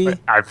that be? Yeah,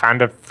 I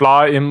found a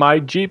flaw in my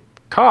Jeep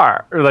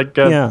car, or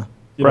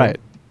right.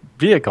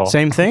 Vehicle.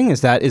 Same thing. Is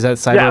that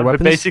cyber weapons?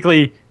 But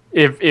basically,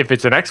 if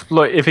it's an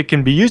exploit, if it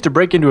can be used to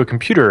break into a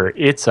computer,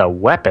 it's a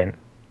weapon,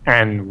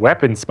 and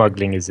weapon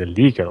smuggling is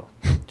illegal.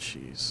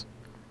 Jeez.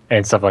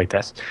 And stuff like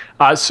this.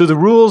 So the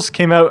rules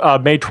came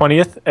out May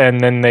 20th,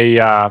 and then they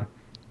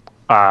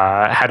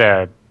had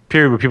a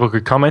period where people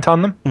could comment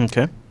on them.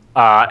 Okay.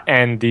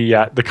 And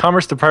the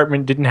Commerce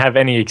Department didn't have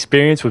any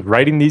experience with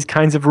writing these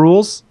kinds of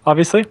rules,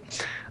 obviously.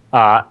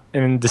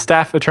 And the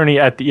staff attorney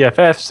at the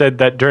EFF said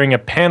that during a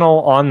panel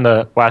on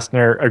the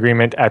Wassenaar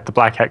Agreement at the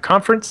Black Hat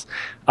Conference,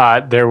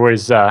 there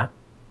was,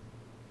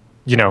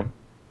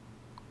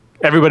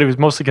 everybody was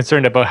mostly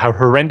concerned about how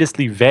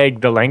horrendously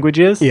vague the language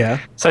is. Yeah.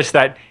 Such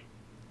that,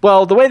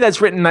 well, the way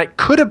that's written, that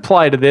could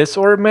apply to this,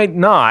 or it might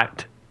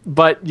not.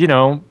 But,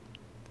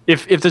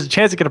 if there's a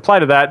chance it could apply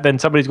to that, then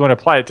somebody's going to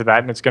apply it to that,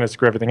 and it's going to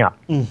screw everything up.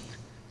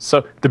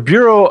 So the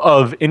Bureau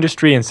of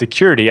Industry and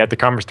Security at the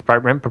Commerce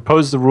Department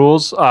proposed the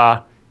rules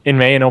in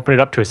May and opened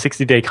it up to a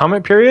 60-day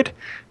comment period.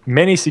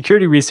 Many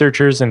security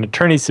researchers and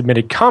attorneys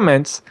submitted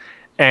comments,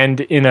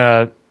 and in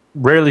a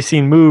rarely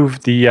seen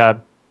move, the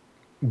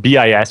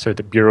BIS, or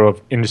the Bureau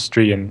of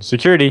Industry and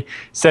Security,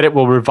 said it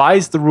will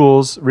revise the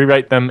rules,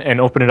 rewrite them, and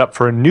open it up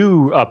for a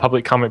new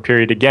public comment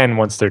period again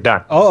once they're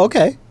done. Oh,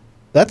 okay.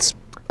 That's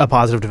a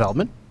positive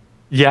development.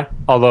 Yeah,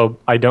 although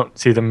I don't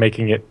see them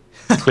making it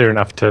clear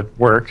enough to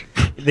work.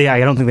 Yeah, I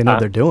don't think they know what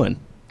they're doing.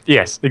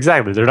 Yes,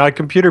 exactly. They're not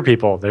computer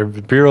people. They're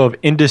the Bureau of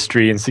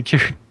Industry and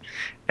Security.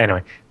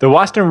 Anyway, the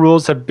Wassenaar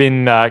rules have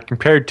been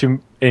compared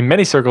to, in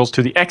many circles,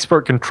 to the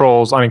export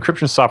controls on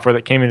encryption software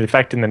that came into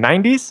effect in the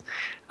 90s.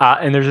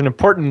 And there's an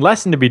important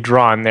lesson to be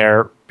drawn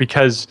there,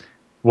 because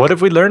what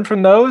have we learned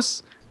from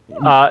those?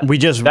 We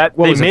just that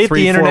what they was made it,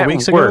 3, the internet 4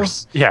 weeks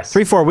worse. ago? Yes,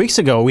 3-4 weeks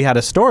ago, we had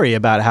a story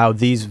about how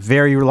these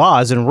very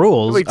laws and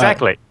rules.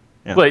 Exactly.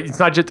 Yeah. But it's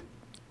not just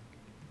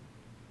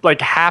like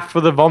half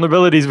of the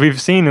vulnerabilities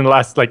we've seen in the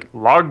last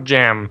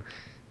logjam.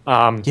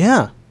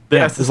 The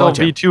SSL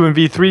v2 and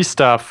v3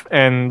 stuff,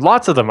 and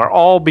lots of them are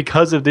all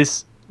because of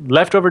this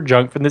leftover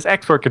junk from this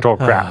export control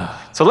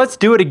crap. So let's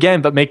do it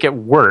again, but make it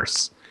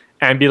worse.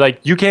 And be like,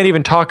 you can't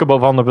even talk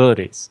about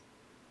vulnerabilities.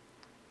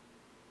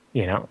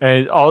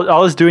 And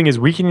all it's doing is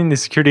weakening the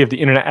security of the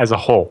internet as a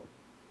whole.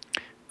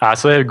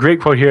 So they have a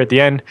great quote here at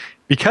the end.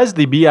 Because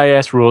the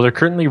BIS rules are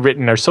currently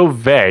written are so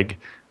vague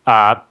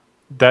that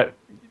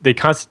they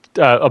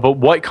about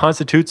what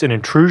constitutes an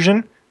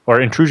intrusion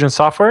or intrusion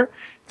software,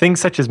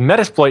 things such as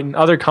Metasploit and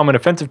other common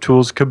offensive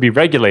tools could be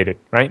regulated,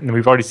 right? And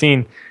we've already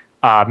seen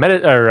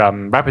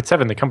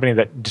Rapid7, the company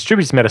that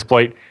distributes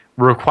Metasploit,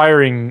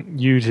 requiring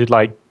you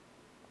to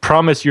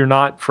promise you're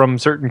not from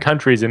certain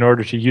countries in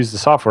order to use the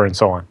software and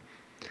so on.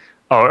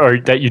 Or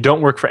that you don't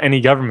work for any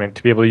government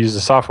to be able to use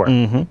the software.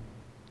 Mm-hmm.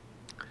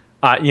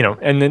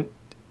 And then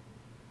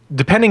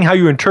depending how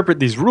you interpret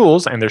these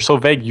rules, and they're so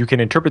vague you can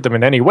interpret them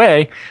in any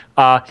way,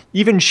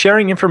 even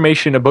sharing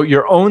information about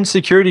your own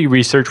security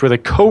research with a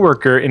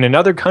coworker in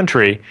another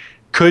country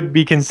could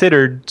be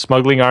considered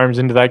smuggling arms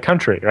into that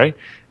country, right?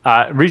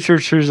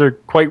 Researchers are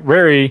quite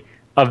wary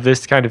of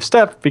this kind of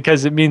stuff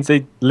because it means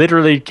they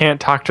literally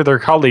can't talk to their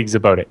colleagues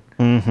about it.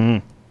 Mm-hmm.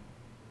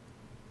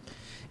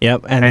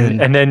 Yep.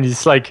 And then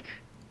it's like,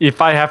 if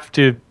I have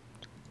to,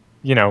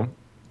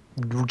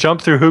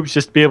 jump through hoops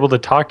just to be able to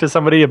talk to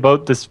somebody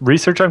about this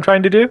research I'm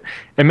trying to do,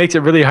 it makes it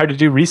really hard to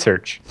do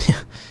research.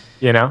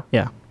 Yeah.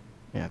 Yeah,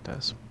 it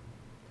does.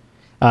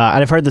 And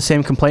I've heard the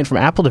same complaint from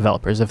Apple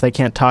developers. If they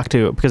can't talk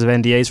to, because of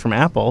NDAs from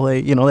Apple,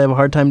 they have a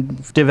hard time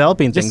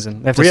developing things,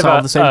 and they have to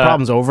solve the same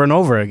problems over and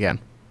over again.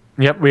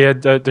 Yep, we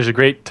had. There's a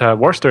great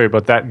war story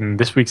about that in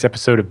this week's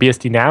episode of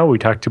BSD Now. We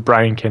talked to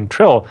Brian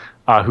Cantrill,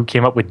 who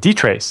came up with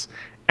dtrace.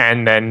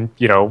 And then,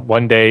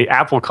 one day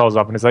Apple calls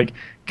up and is like,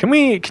 can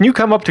you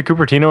come up to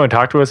Cupertino and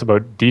talk to us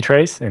about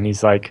dtrace? And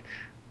he's like,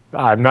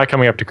 I'm not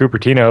coming up to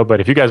Cupertino,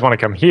 but if you guys want to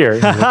come here.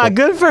 Like,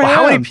 good for him.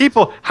 How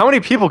many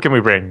people can we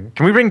bring?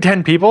 Can we bring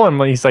 10 people? And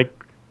he's like,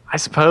 I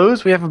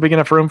suppose we have a big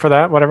enough room for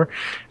that, whatever.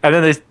 And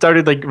then they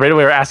started right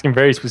away asking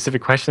very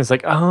specific questions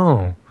like,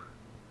 oh,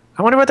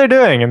 I wonder what they're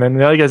doing. And then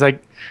the other guy's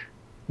like,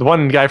 the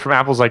one guy from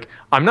Apple's like,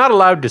 I'm not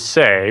allowed to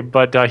say,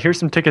 but here's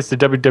some tickets to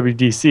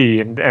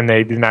WWDC. And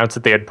they announced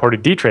that they had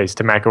ported dtrace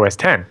to Mac OS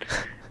X.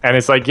 And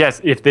it's like,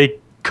 yes, if they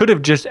could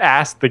have just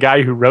asked the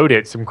guy who wrote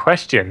it some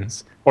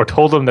questions or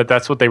told them that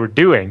that's what they were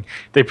doing,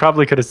 they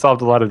probably could have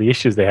solved a lot of the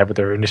issues they had with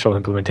their initial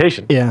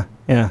implementation. Yeah,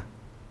 yeah.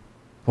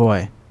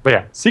 Boy. But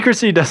yeah,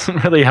 secrecy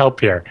doesn't really help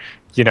here.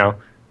 You know,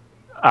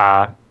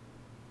 I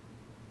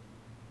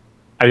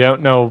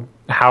don't know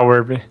how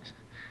we're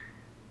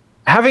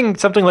having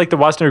something like the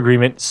Wasner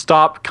Agreement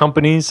stop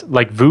companies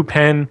like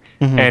VuPen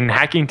and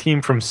Hacking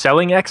Team from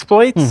selling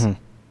exploits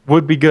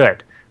would be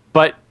good.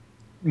 But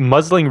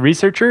muzzling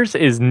researchers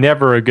is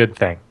never a good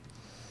thing.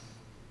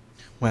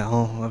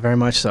 Well, very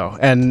much so.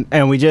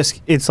 And we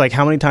just, it's like,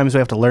 how many times do we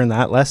have to learn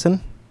that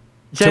lesson?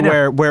 Yeah,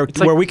 to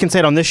where we can say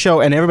it on this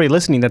show and everybody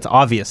listening, that's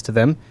obvious to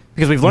them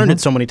because we've learned it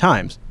so many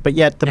times. But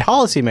yet the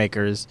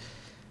policymakers,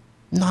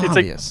 not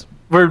obvious. Like,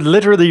 we're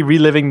literally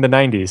reliving the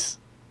 90s.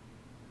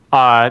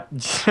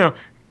 You know,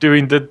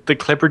 doing the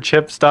Clipper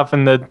chip stuff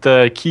and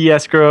the key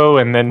escrow,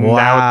 and then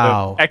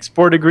now the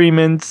export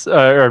agreements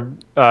or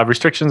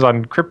restrictions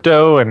on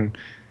crypto, and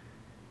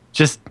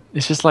it's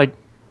just like,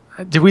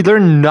 did we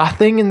learn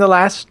nothing in the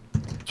last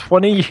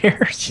 20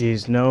 years?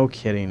 Jeez, no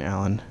kidding,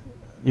 Alan.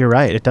 You're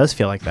right. It does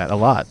feel like that a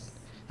lot.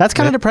 That's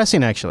kind of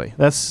depressing, actually.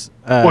 That's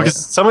well, because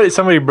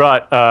somebody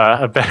brought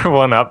a better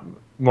one up,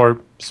 more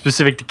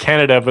specific to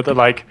Canada, but they're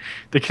like,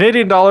 the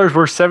Canadian dollars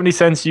were 70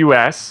 cents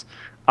US.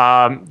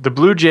 The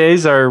Blue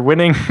Jays are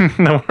winning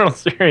the World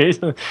Series.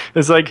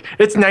 It's like,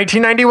 it's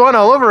 1991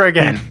 all over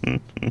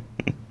again.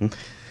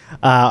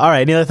 All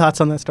right. Any other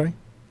thoughts on that story?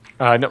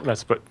 No,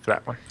 that's for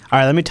that one. All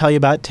right. Let me tell you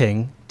about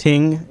Ting.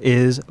 Ting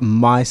is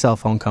my cell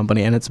phone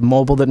company, and it's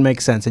mobile that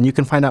makes sense. And you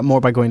can find out more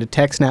by going to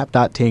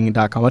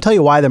techsnap.ting.com. I'll tell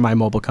you why they're my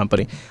mobile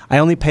company. I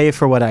only pay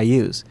for what I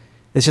use.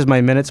 It's just my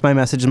minutes, my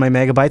messages, my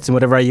megabytes, and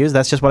whatever I use.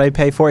 That's just what I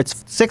pay for. It's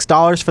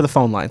 $6 for the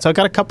phone line. So I've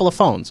got a couple of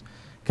phones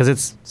because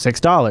it's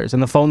 $6,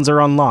 and the phones are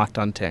unlocked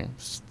on Ting.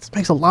 This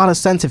makes a lot of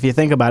sense if you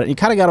think about it. You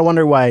kind of got to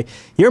wonder why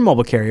your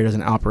mobile carrier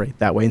doesn't operate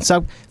that way. And so,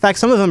 in fact,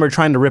 some of them are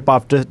trying to rip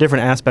off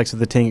different aspects of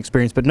the Ting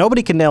experience, but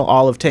nobody can nail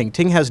all of Ting.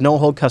 Ting has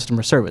no-hold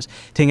customer service.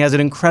 Ting has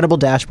an incredible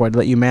dashboard to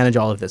let you manage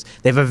all of this.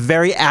 They have a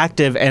very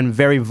active and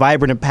very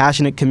vibrant and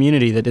passionate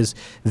community that is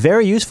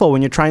very useful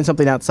when you're trying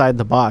something outside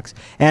the box.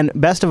 And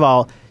best of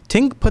all,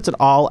 Ting puts it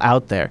all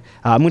out there.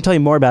 I'm going to tell you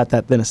more about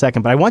that in a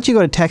second, but I want you to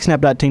go to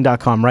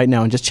techsnap.ting.com right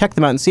now and just check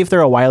them out and see if they're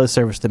a wireless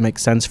service that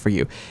makes sense for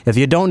you. If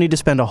you don't need to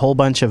spend a whole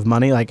bunch of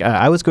money, like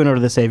I was going over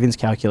to the savings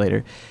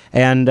calculator,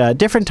 and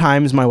different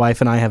times my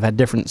wife and I have had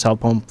different cell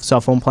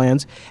phone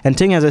plans, and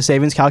Ting has a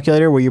savings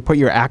calculator where you put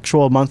your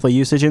actual monthly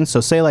usage in.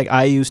 So say like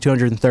I use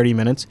 230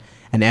 minutes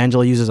and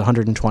Angela uses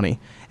 120.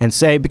 And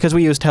say, because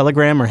we use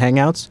Telegram or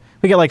Hangouts,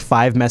 we get like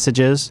 5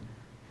 messages.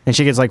 And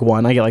she gets like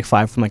 1. I get like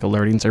 5 from like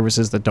alerting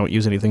services that don't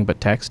use anything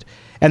but text.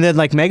 And then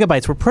like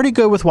megabytes, we're pretty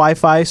good with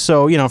Wi-Fi.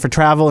 So, you know, for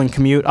travel and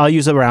commute, I'll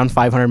use around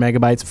 500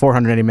 megabytes,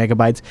 480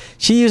 megabytes.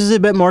 She uses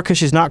a bit more because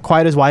she's not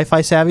quite as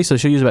Wi-Fi savvy. So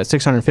she'll use about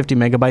 650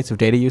 megabytes of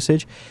data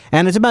usage.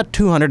 And it's about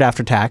 200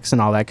 after tax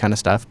and all that kind of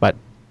stuff. But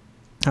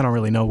I don't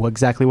really know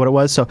exactly what it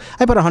was. So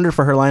I put 100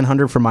 for her line,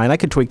 100 for mine. I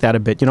could tweak that a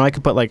bit. You know, I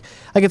could put like,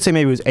 I could say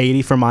maybe it was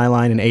 80 for my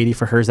line and 80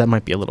 for hers. That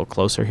might be a little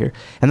closer here.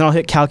 And then I'll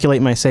hit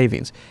calculate my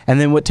savings.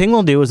 And then what Ting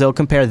will do is they'll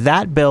compare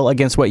that bill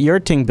against what your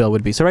Ting bill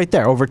would be. So right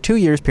there, over 2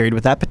 years period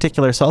with that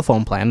particular cell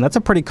phone plan, that's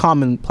a pretty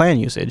common plan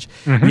usage,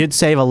 you'd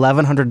save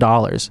 $1,100,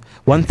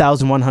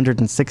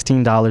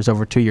 $1,116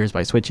 over 2 years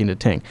by switching to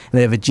Ting. And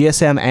they have a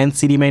GSM and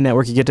CDMA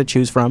network you get to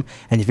choose from.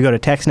 And if you go to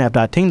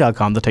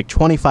techsnap.ting.com, they'll take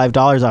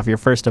 $25 off your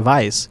first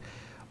device.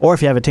 Or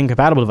if you have a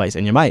Ting-compatible device,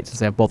 and you might, since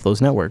they have both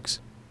those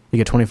networks, you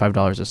get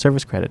 $25 of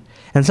service credit.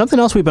 And something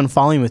else we've been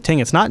following with Ting,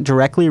 it's not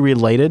directly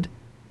related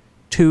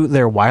to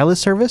their wireless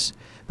service,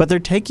 but they're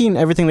taking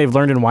everything they've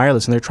learned in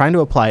wireless and they're trying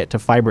to apply it to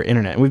fiber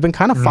internet. And we've been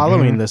kind of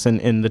following this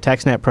in the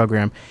TechSNAP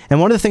program. And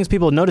one of the things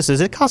people notice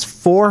is it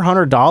costs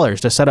 $400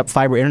 to set up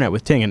fiber internet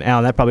with Ting. And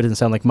Alan, that probably doesn't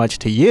sound like much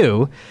to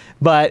you,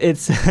 but it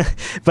is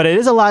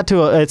a lot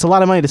it's a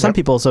lot of money to some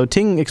people. So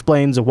Ting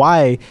explains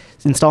why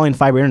installing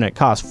fiber internet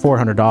costs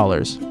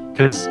 $400.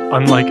 Because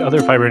unlike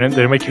other fiber internet,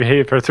 they make you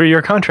pay for a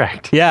 3-year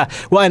contract. Yeah.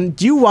 Well, and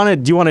do you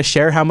want to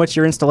share how much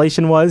your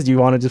installation was? Do you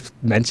want to just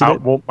mention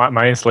it? Well,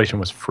 my installation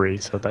was free,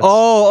 so that's.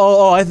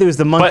 I think it was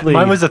the monthly. But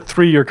mine was a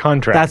 3-year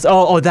contract. That's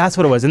that's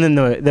what it was. And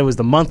then there was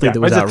the monthly that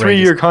was outrageous. It was a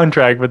 3-year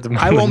contract, but the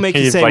monthly I won't make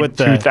you say what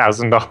the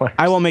 $2,000.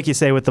 I won't make you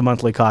say what the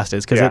monthly cost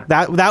is because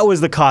that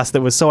was the cost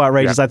that was so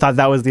outrageous. I thought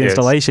that was the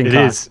installation cost.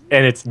 It is,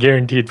 and it's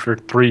guaranteed for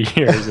 3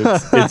 years.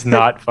 It's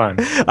not fun.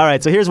 All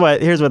right, so here's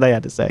what they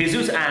had to say.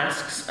 Jesus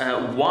asks,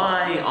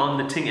 why on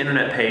the Ting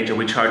Internet page are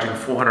we charging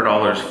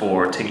 $400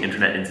 for Ting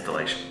Internet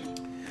installation?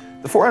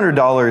 The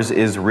 $400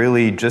 is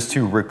really just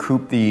to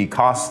recoup the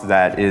cost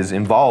that is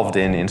involved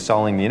in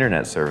installing the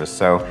internet service.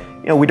 So,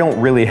 we don't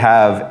really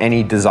have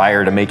any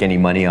desire to make any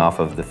money off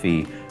of the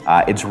fee.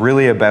 It's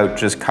really about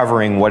just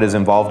covering what is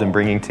involved in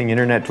bringing Ting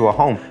Internet to a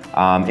home.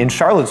 In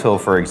Charlottesville,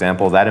 for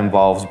example, that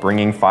involves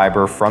bringing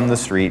fiber from the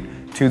street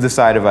to the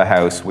side of a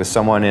house with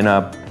someone in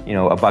a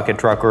bucket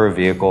truck or a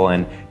vehicle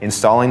and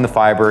installing the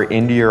fiber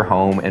into your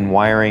home and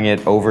wiring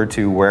it over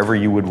to wherever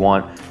you would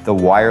want the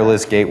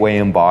wireless gateway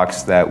and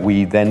box that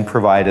we then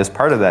provide as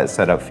part of that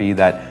setup fee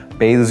that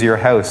bathes your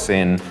house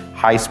in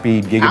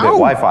high-speed gigabit Ow!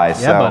 Wi-Fi. Yeah,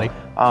 So, buddy.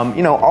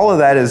 all of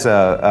that is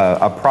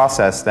a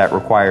process that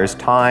requires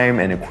time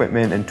and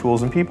equipment and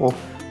tools and people.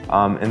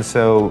 And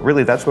so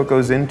really that's what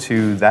goes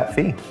into that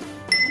fee.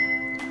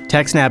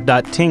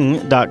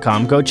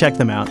 TechSNAP.ting.com. Go check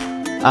them out.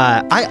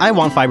 I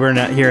want fiber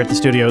internet here at the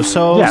studio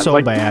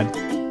so bad.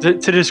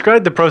 To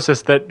describe the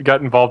process that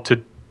got involved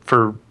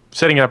for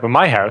setting it up in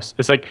my house,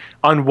 it's like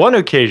on one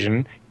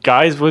occasion,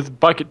 guys with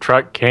bucket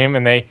truck came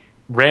and they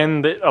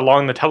ran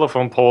along the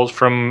telephone poles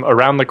from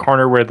around the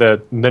corner where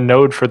the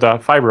node for the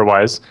fiber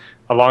was,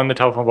 along the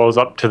telephone poles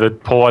up to the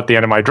pole at the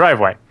end of my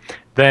driveway.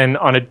 Then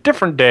on a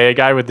different day, a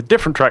guy with a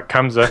different truck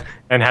comes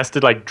and has to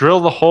like drill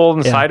the hole in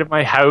the side of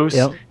my house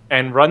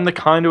and run the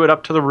conduit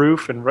up to the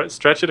roof and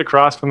stretch it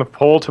across from the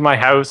pole to my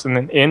house and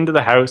then into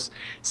the house,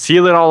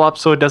 seal it all up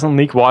so it doesn't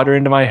leak water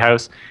into my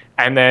house,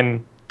 and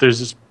then there's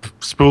this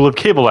spool of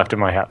cable left in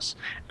my house.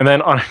 And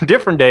then on a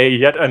different day,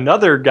 yet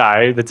another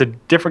guy that's a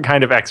different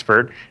kind of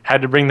expert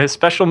had to bring this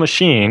special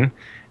machine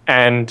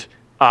and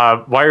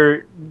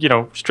wire,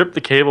 strip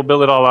the cable,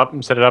 build it all up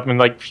and set it up and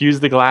like fuse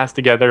the glass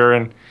together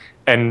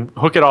and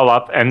hook it all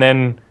up and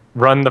then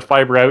run the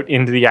fiber out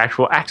into the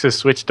actual access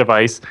switch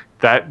device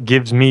that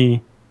gives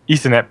me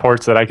Ethernet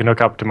ports that I can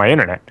hook up to my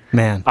internet.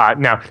 Man.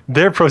 Now,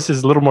 their process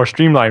is a little more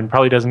streamlined,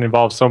 probably doesn't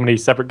involve so many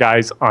separate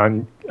guys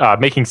on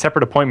making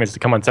separate appointments to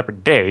come on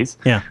separate days.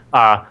 Yeah.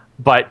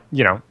 But,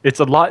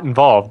 it's a lot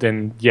involved.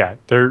 And, yeah,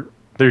 they're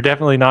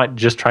definitely not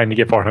just trying to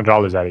get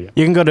 $400 out of you.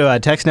 You can go to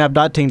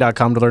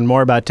techsnap.ting.com to learn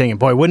more about Ting. And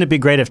boy, wouldn't it be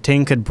great if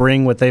Ting could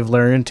bring what they've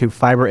learned to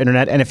fiber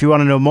internet? And if you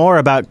want to know more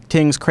about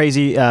Ting's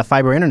crazy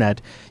fiber internet,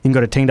 you can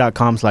go to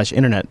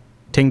ting.com/internet.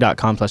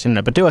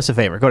 Ting.com/internet. But do us a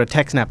favor. Go to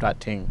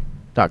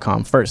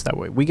techsnap.ting.com first. That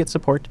way we get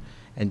support.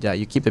 And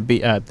you keep the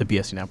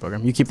BSD Now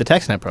program. You keep the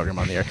TechSNAP program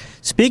on the air.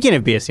 Speaking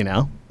of BSD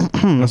Now,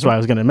 that's what I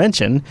was going to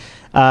mention.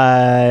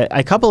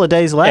 A couple of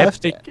days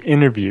left. Epic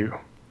interview.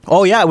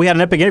 Oh, yeah, we had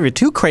an epic interview.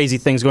 Two crazy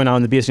things going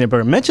on in the BSD Now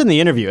program. Mention the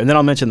interview, and then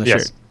I'll mention the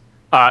shirt.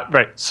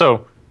 Right.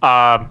 So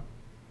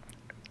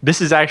this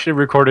is actually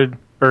recorded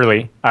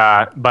early,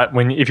 but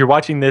if you're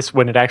watching this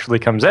when it actually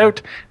comes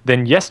out,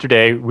 then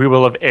yesterday we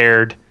will have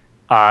aired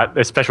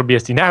a special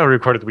BSD Now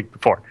recorded the week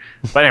before.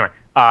 But anyway,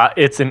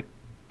 it's a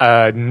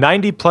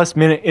 90-plus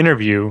minute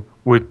interview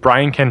with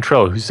Brian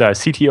Cantrell, who's a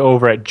CTO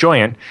over at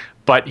Joyent,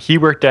 but he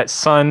worked at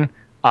Sun,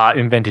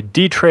 invented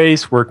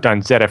dtrace, worked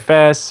on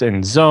ZFS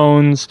and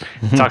zones.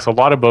 He talks a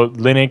lot about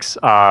Linux,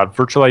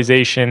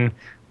 virtualization,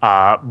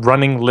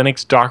 running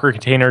Linux Docker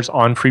containers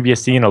on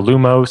FreeBSD and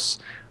Illumos,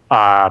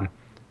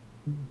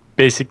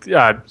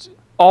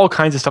 all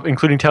kinds of stuff,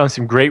 including telling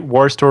some great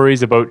war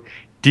stories about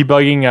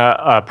debugging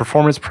a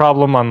performance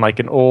problem on like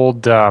an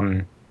old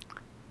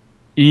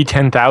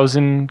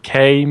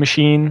E10000K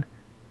machine,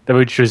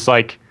 which was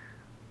like,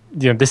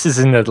 this is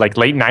in the like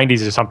late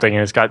 90s or something,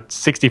 and it's got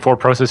 64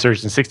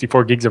 processors and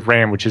 64 gigs of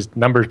RAM, which is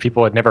numbers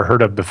people had never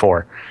heard of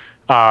before.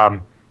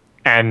 And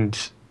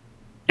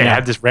it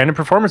had this random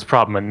performance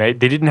problem, and they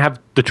didn't have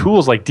the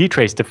tools like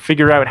dtrace to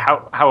figure out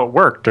how it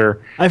worked.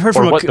 I've heard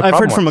from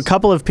a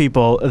couple of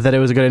people that it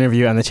was a good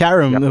interview, and the chat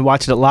room who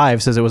watched it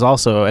live says it was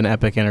also an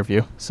epic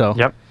interview. So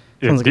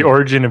it's the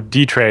origin of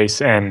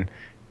dtrace and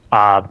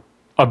a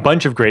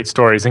bunch of great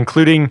stories,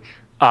 including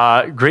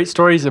great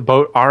stories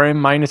about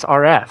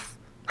RM-RF.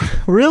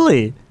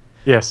 Really?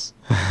 Yes.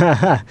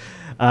 The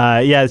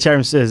chat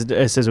room says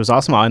it was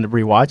awesome. I'll end up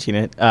rewatching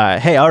it.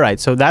 Hey, all right.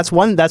 So that's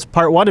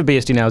part one of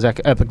BSD Now's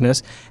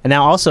epicness. And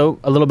now also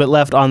a little bit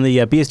left on the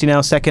BSD Now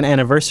second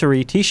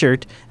anniversary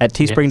t-shirt at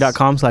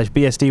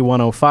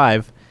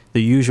teespring.com/BSD105,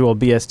 the usual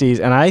BSDs.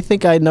 And I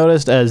think I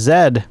noticed a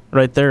Z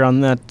right there on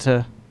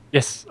that.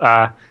 Yes.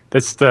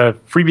 That's the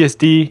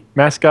FreeBSD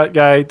mascot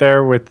guy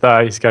there with,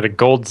 he's got a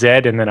gold Z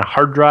and then a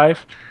hard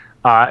drive.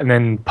 And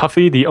then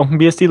Puffy, the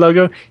OpenBSD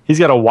logo, he's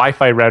got a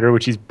Wi-Fi router,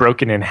 which he's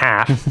broken in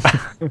half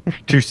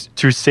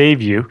to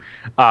save you.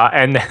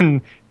 And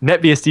then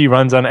NetBSD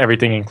runs on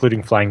everything,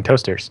 including flying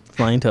toasters.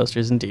 Flying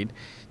toasters, indeed.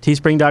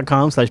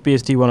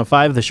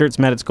 Teespring.com/BSD105. The shirt's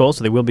met its goal,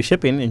 so they will be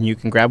shipping, and you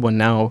can grab one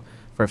now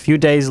for a few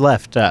days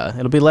left.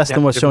 It'll be less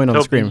than what's showing on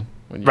the screen.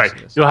 Right.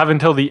 You'll have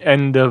until the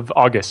end of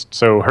August,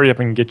 so hurry up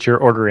and get your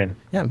order in.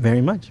 Yeah,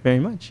 very much, very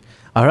much.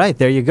 All right,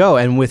 there you go.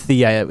 And with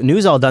the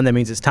news all done, that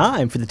means it's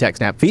time for the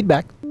TechSNAP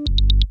feedback.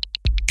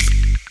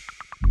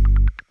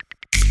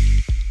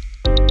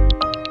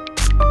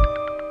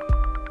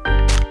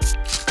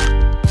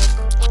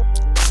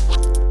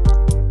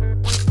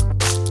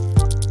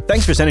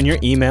 Thanks for sending your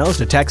emails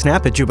to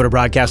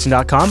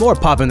techsnap@jupiterbroadcasting.com or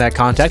pop in that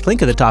contact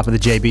link at the top of the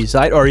JB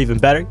site, or even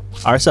better,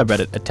 our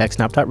subreddit at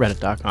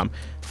techsnap.reddit.com.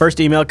 First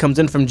email comes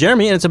in from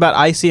Jeremy, and it's about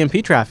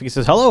ICMP traffic. He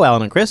says, "Hello,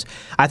 Alan and Chris.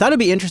 I thought it'd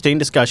be interesting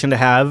discussion to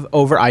have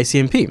over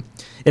ICMP.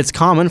 It's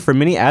common for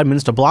many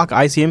admins to block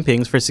ICM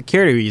pings for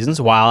security reasons.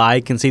 While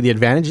I can see the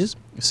advantages,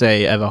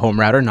 say, of a home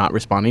router not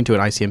responding to an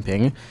ICM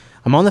ping,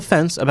 I'm on the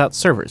fence about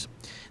servers.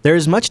 There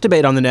is much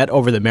debate on the net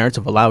over the merits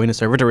of allowing a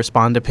server to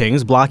respond to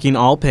pings, blocking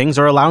all pings,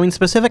 or allowing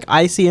specific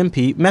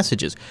ICMP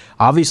messages.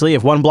 Obviously,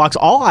 if one blocks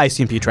all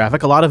ICMP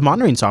traffic, a lot of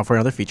monitoring software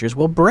and other features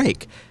will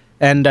break.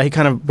 And he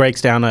kind of breaks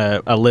down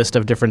a list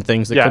of different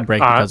things that could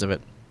break because of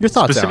it. Your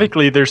thoughts,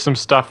 specifically, Alan? there's some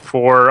stuff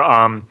for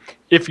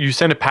if you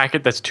send a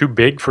packet that's too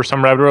big for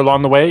some router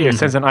along the way, it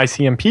sends an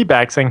ICMP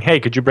back saying, hey,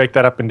 could you break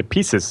that up into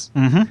pieces?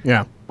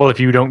 Yeah. Well, if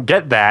you don't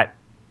get that,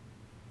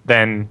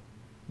 then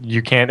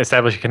you can't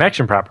establish a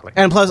connection properly.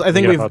 And plus, I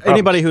think You have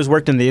anybody who's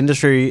worked in the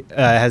industry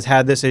has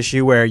had this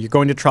issue where you're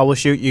going to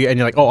troubleshoot, and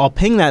you're like, oh, I'll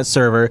ping that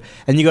server,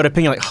 and you go to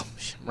ping, you're like, oh,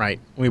 right,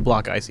 we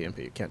block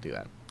ICMP. You can't do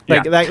that.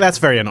 Like, that's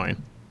very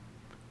annoying.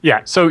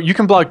 Yeah, so you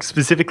can block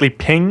specifically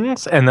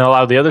pings and then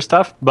allow the other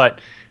stuff, but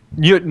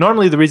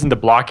normally the reason to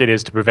block it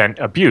is to prevent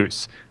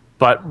abuse.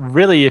 But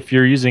really, if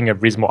you're using a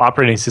reasonable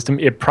operating system,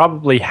 it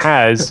probably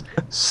has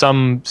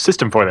some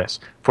system for this.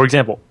 For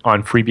example,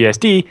 on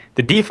FreeBSD,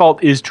 the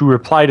default is to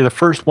reply to the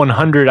first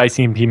 100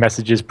 ICMP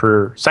messages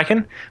per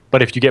second,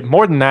 but if you get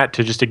more than that,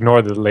 to just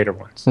ignore the later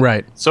ones.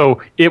 Right. So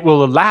it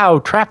will allow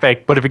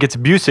traffic, but if it gets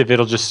abusive,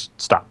 it'll just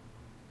stop.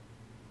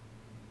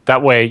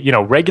 That way,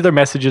 regular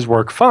messages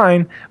work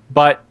fine,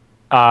 but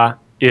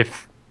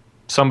if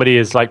somebody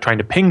is like trying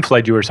to ping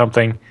flood you or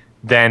something,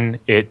 then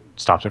it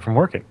stops it from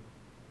working.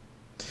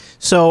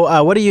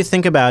 So what do you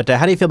think about,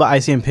 how do you feel about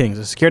ICMP pings?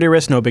 A security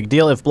risk, no big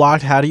deal. If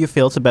blocked, how do you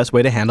feel it's the best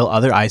way to handle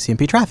other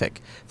ICMP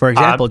traffic? For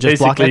example,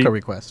 just block echo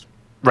request.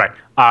 Right.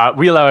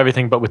 We allow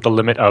everything, but with the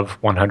limit of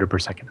 100 per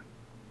second.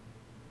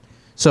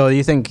 So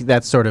you think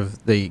that's sort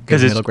of the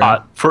good middle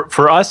ground?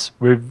 For us,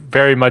 we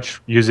very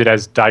much use it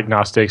as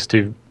diagnostics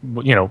to,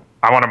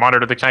 I want to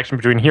monitor the connection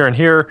between here and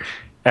here.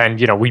 And,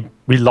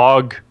 we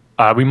log,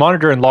 we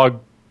monitor and log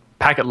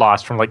packet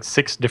loss from like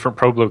 6 different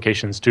probe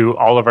locations to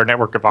all of our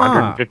network of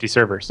 150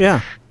 servers. Yeah,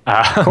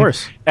 of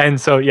course.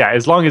 And so,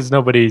 as long as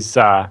nobody's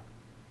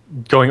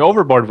going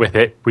overboard with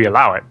it, we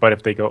allow it. But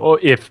if they go,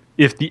 if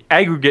the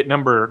aggregate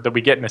number that we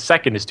get in a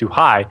second is too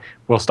high,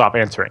 we'll stop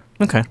answering.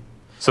 Okay.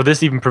 So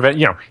this even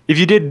prevent, if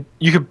you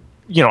could,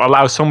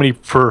 allow so many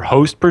per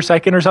host per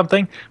second or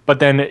something, but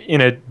then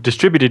in a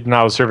distributed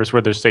denial of service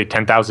where there's, say,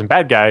 10,000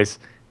 bad guys,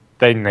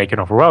 then they can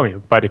overwhelm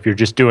you. But if you're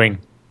just doing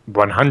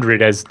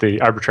 100 as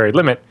the arbitrary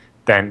limit,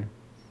 then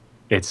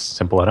it's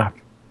simple enough.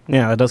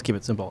 Yeah, that does keep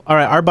it simple. All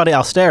right, our buddy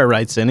Alstair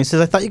writes in. He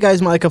says, I thought you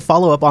guys might like a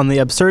follow-up on the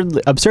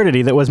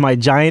absurdity that was my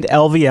giant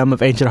LVM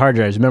of ancient hard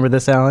drives. Remember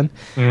this, Alan?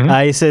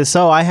 Mm-hmm. He says,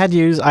 so I had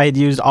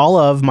used all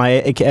of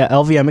my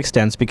LVM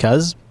extents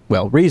because,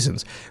 well,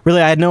 reasons.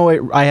 Really, I had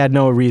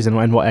no reason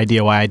and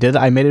idea why I did.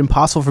 I made it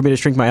impossible for me to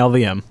shrink my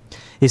LVM.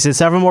 He says,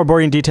 several more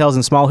boring details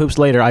and small hoops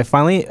later, I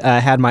finally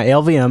had my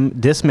LVM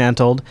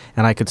dismantled,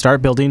 and I could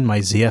start building my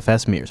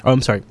ZFS mirrors. Oh,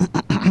 I'm sorry,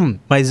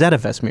 my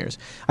ZFS mirrors.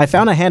 I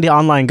found a handy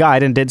online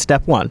guide and did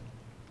step 1.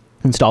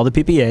 Install the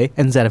PPA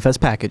and ZFS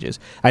packages.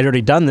 I'd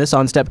already done this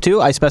on step 2.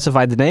 I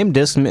specified the name,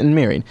 disk, and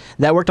mirroring.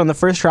 That worked on the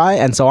first try,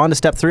 and so on to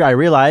step 3. I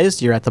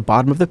realized you're at the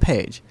bottom of the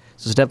page.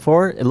 So step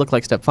 4, it looked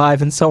like step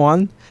 5, and so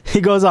on. He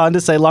goes on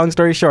to say, long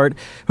story short,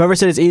 whoever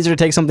said it's easier to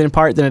take something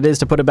apart than it is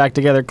to put it back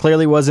together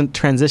clearly wasn't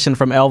transitioned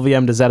from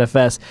LVM to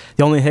ZFS.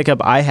 The only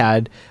hiccup I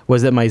had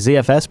was that my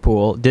ZFS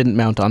pool didn't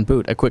mount on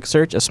boot. A quick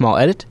search, a small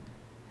edit,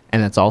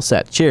 and that's all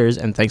set. Cheers,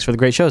 and thanks for the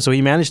great show. So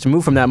he managed to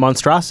move from that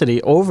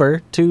monstrosity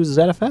over to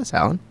ZFS,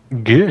 Alan.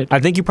 Good. I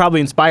think you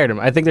probably inspired him.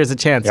 I think there's a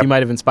chance you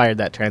might have inspired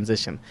that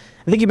transition.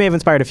 I think you may have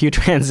inspired a few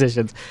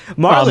transitions.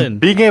 Marlon.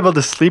 Being able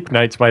to sleep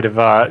nights might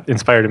have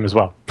inspired him as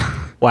well.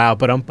 Wow,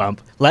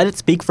 bump. Let it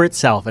speak for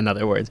itself, in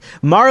other words.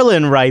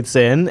 Marlon writes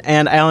in,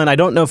 and Alan, I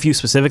don't know if you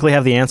specifically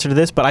have the answer to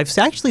this, but I've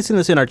actually seen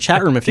this in our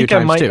chat room a few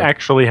times, too. I think I might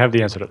actually have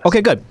the answer to this.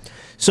 Okay, good.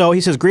 So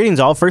he says, greetings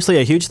all. Firstly,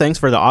 a huge thanks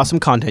for the awesome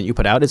content you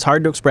put out. It's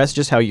hard to express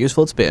just how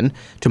useful it's been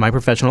to my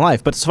professional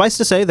life. But suffice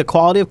to say, the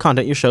quality of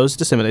content your shows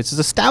disseminates is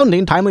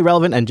astounding, timely,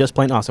 relevant, and just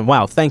plain awesome.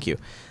 Wow, thank you.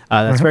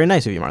 That's very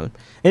nice of you, Marlon.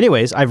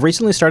 Anyways, I've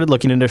recently started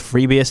looking into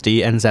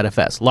FreeBSD and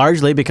ZFS,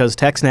 largely because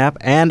TechSNAP,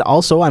 and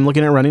also I'm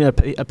looking at running a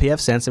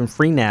pfSense and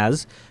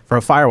FreeNAS for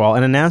a firewall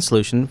and a NAS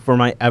solution for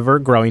my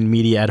ever-growing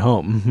media at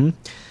home. Mm-hmm.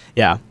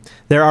 Yeah.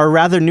 These are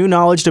rather new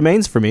knowledge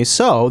domains for me,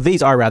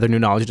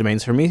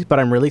 but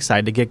I'm really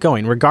excited to get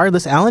going.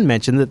 Regardless, Alan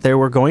mentioned that they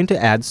were going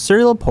to add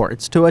serial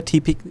ports to a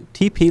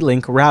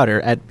TP-Link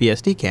router at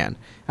BSDCan.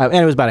 And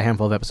it was about a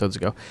handful of episodes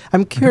ago.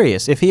 I'm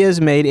curious if he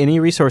has made any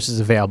resources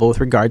available with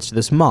regards to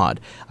this mod.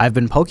 I've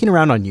been poking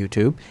around on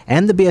YouTube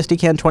and the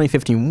BSDCan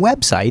 2015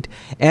 website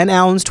and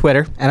Alan's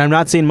Twitter, and I'm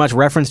not seeing much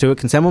reference to it.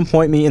 Can someone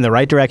point me in the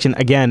right direction?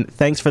 Again,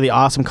 thanks for the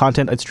awesome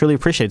content. It's truly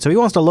appreciated. So he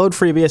wants to load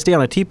FreeBSD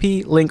on a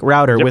TP-Link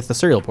router with the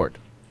serial port.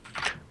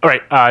 All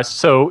right.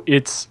 So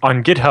it's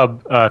on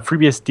GitHub,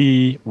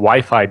 FreeBSD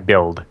Wi-Fi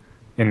build.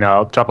 And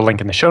I'll drop a link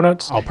in the show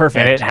notes. Oh,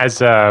 perfect. And it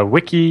has a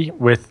wiki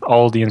with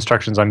all the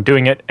instructions on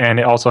doing it. And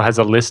it also has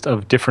a list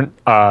of different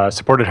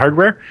supported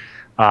hardware,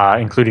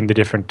 including the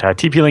different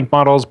TP-Link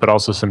models, but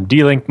also some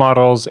D-Link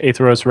models,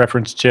 Atheros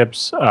reference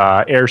chips,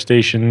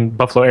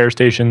 Buffalo Air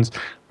Stations,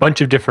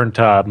 bunch of different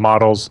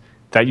models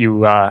that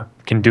you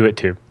can do it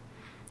to.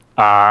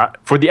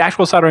 For the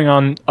actual soldering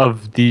on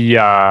of the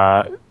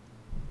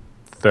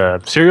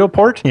serial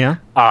port,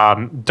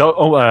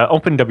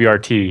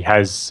 OpenWRT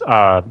has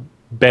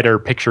better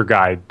picture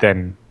guide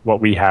than what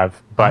we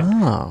have. But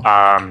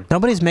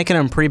Nobody's making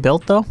them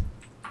pre-built though.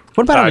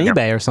 What about on no.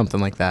 eBay or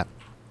something like that?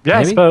 Yeah,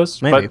 Maybe? I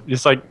suppose. Maybe. But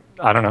it's like,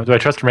 I don't know. Do I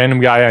trust a random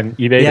guy on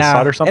eBay to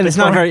solder something? And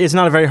it's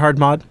not a very hard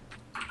mod.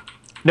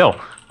 No.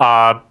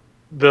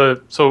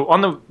 So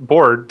on the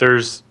board,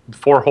 there's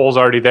 4 holes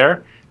already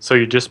there. So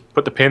you just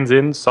put the pins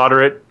in,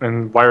 solder it,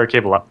 and wire a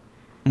cable up.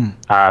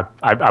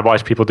 I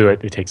watched people do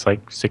it. It takes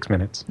like 6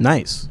 minutes.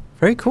 Nice.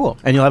 Very cool.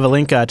 And you'll have a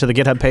link to the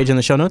GitHub page in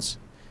the show notes?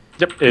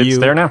 Yep, it's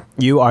there now.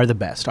 You are the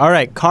best. All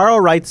right, Carl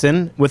writes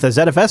in with a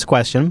ZFS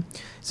question.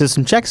 He says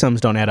some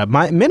checksums don't add up.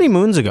 Many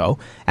moons ago,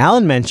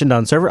 Alan mentioned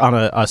on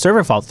a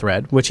server fault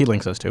thread, which he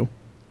links us to,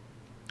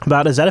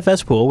 about a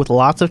ZFS pool with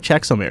lots of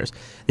checksum errors.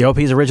 The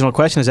OP's original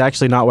question is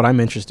actually not what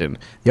I'm interested in.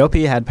 The OP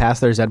had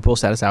passed their ZPool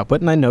status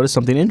output, and I noticed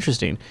something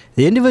interesting.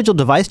 The individual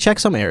device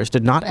checksum errors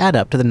did not add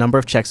up to the number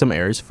of checksum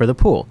errors for the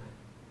pool.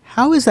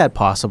 How is that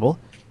possible?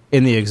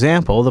 In the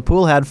example, the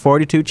pool had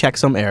 42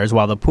 checksum errors,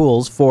 while the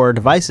pool's 4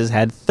 devices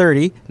had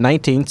 30,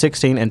 19,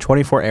 16, and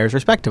 24 errors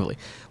respectively.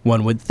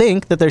 One would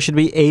think that there should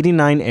be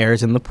 89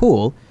 errors in the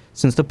pool,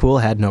 since the pool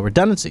had no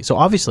redundancy. So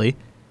obviously,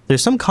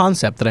 there's some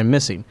concept that I'm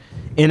missing.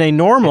 In a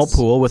normal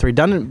pool with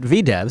redundant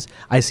VDEVs,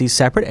 I see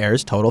separate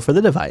errors total for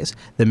the device,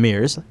 the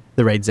mirrors,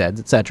 the RAID Zs,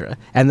 etc.,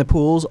 and the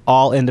pools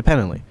all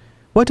independently.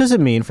 What does it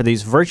mean for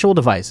these virtual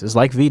devices,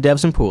 like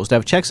VDEVs and pools, to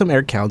have checksum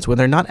error counts when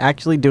they're not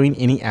actually doing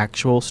any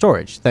actual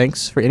storage?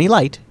 Thanks for any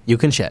light you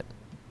can shed.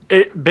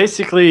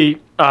 Basically,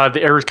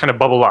 the errors kind of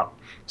bubble up.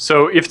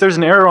 So if there's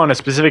an error on a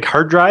specific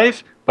hard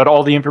drive, but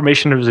all the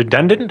information is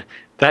redundant,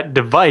 that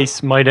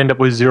device might end up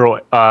with 0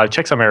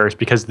 checksum errors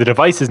because the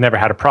device has never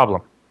had a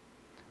problem.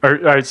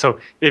 So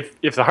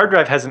if the hard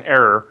drive has an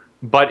error,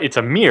 but it's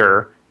a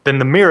mirror, then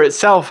the mirror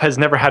itself has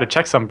never had a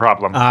checksum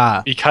problem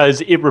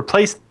because it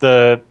replaced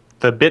the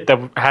bit that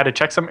had a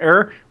checksum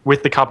error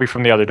with the copy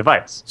from the other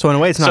device. So in a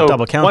way, it's not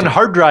double counting. One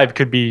hard drive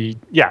could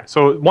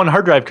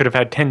have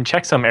had 10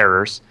 checksum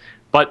errors,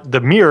 but the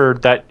mirror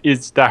that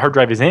hard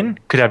drive is in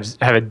could have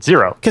it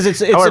 0. Because it's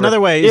another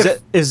way. Is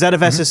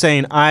ZFS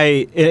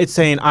is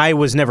saying I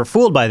was never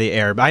fooled by the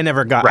error.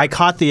 I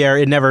caught the error.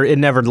 It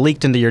never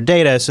leaked into your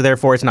data, so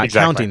therefore it's not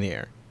counting the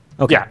error.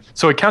 Okay. Yeah.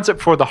 So it counts it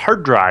for the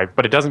hard drive,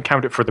 but it doesn't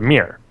count it for the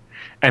mirror.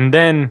 And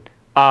then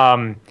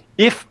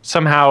if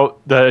somehow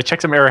the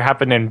checksum error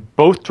happened and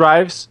both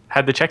drives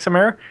had the checksum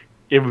error,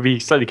 it would be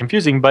slightly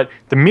confusing, but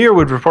the mirror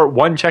would report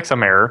 1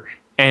 checksum error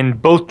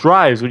and both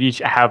drives would each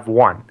have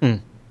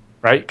 1,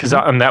 right? Because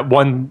on that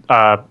one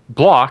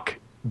block,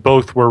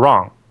 both were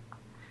wrong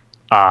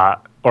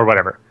or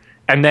whatever.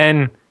 And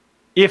then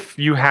if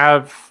you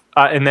have,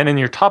 and then in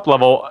your top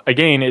level,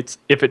 again, it's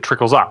if it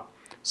trickles up.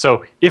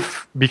 So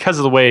if, because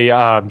of the way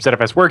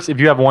ZFS works, if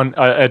you have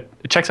a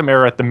checksum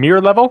error at the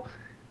mirror level,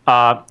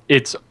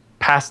 it's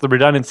past the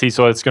redundancy,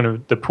 so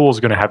the pool's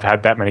going to have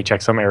had that many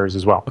checksum errors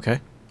as well. Okay.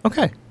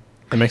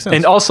 That makes sense.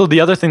 And also the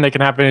other thing that can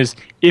happen is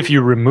if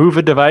you remove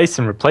a device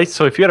and replace,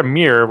 so if you had a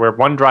mirror where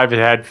one drive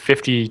had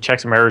 50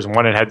 checksum errors and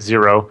one had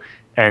 0,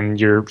 and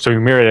your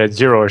mirror had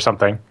 0 or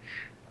something,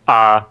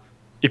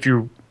 if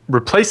you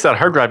replace that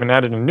hard drive and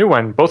added a new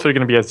one, both are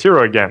going to be at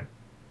 0 again.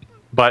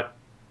 But,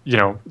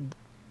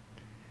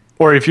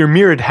 or if your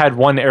mirror had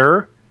 1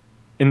 error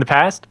in the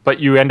past, but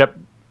you end up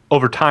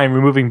over time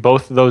removing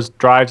both of those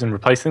drives and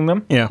replacing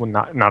them. Yeah. Well,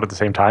 not at the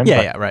same time.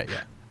 Right.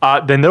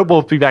 Then they'll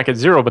both be back at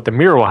 0, but the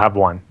mirror will have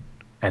 1,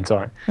 and so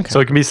on. Okay. So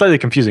it can be slightly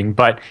confusing,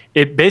 but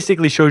it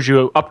basically shows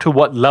you up to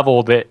what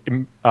level the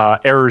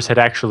errors had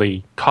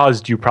actually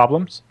caused you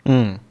problems.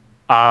 And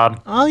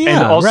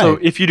also,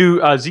 if you do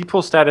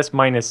zpool status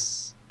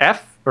minus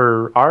F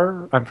or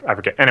R, I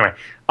forget. Anyway,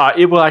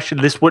 it will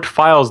actually list what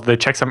files the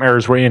checksum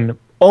errors were in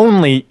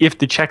only if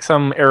the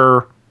checksum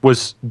error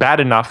was bad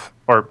enough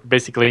or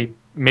basically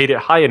made it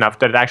high enough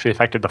that it actually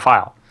affected the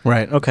file.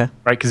 Right. Okay.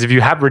 Right, because if you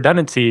have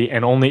redundancy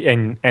and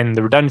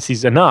the redundancy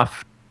is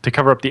enough to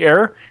cover up the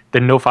error,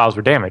 then no files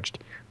were damaged.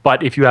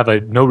 But if you have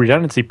a no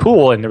redundancy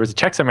pool and there was a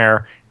checksum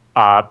error,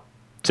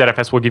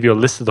 ZFS will give you a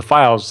list of the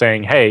files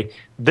saying, "Hey,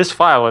 this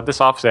file at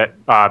this offset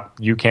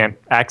you can't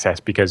access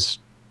because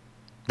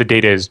the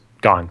data is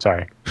gone.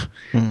 Sorry,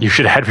 you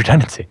should have had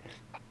redundancy."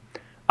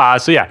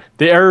 So yeah,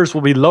 the errors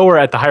will be lower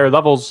at the higher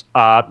levels,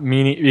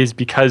 meaning is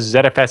because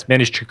ZFS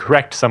managed to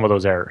correct some of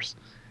those errors.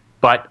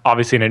 But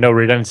obviously in a no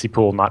redundancy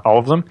pool, not all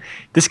of them.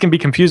 This can be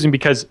confusing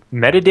because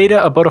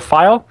metadata about a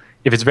file,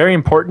 if it's very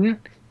important,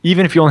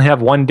 even if you only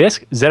have 1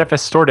 disk, ZFS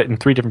stored it in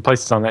 3 different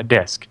places on that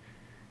disk.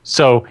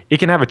 So it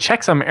can have a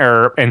checksum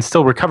error and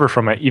still recover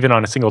from it even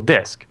on a single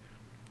disk.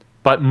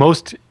 But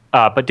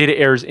but data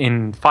errors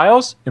in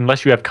files,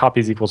 unless you have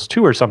copies equals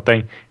 2 or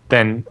something,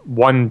 then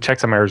 1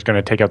 checksum error is going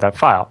to take out that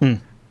file.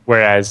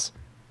 Whereas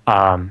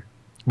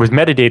with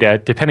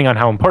metadata, depending on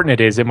how important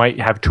it is, it might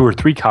have 2 or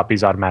 3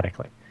 copies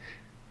automatically.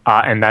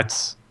 And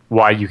that's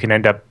why you can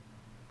end up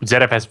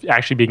ZFS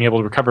actually being able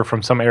to recover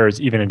from some errors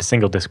even in a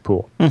single disk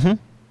pool.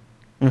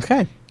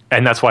 Okay.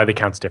 And that's why the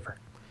counts differ.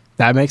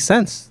 That makes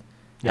sense.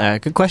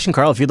 Good question,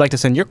 Carl. If you'd like to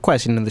send your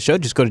question to the show,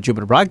 just go to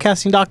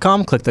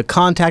jupiterbroadcasting.com, click the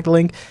contact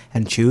link,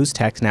 and choose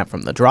TechSNAP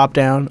from the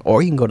drop-down.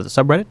 Or you can go to the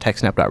subreddit,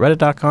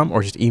 techsnap.reddit.com,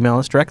 or just email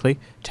us directly,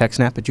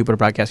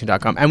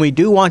 techsnap@jupiterbroadcasting.com. And we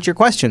do want your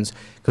questions,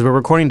 because we're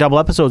recording double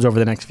episodes over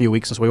the next few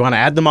weeks, so we want to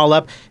add them all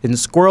up and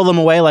squirrel them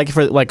away like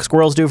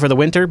squirrels do for the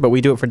winter, but we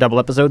do it for double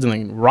episodes and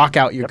then rock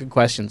out your good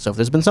questions. So if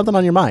there's been something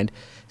on your mind,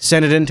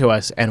 send it in to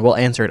us, and we'll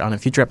answer it on a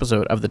future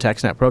episode of the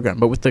TechSNAP program.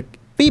 But with the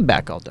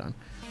feedback all done,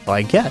 well,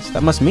 I guess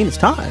that must mean it's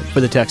time for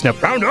the TechSNAP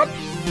Roundup.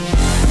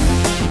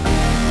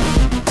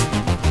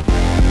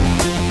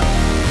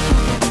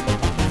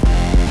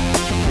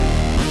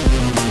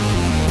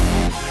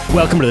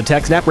 Welcome to the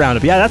TechSNAP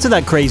Roundup. Yeah, that's what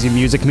that crazy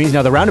music means.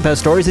 Now, the Roundup has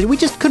stories that we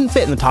just couldn't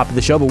fit in the top of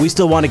the show, but we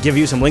still want to give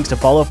you some links to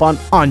follow up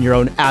on your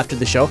own after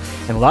the show.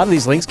 And a lot of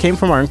these links came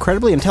from our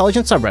incredibly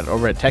intelligent subreddit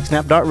over at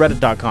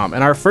techsnap.reddit.com.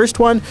 And our first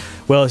one,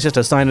 well, it's just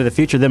a sign of the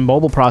future. Them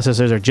mobile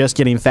processors are just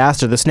getting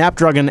faster. The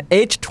Snapdragon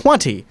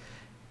 820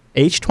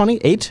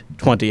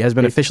 has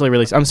been officially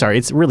released. I'm sorry,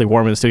 it's really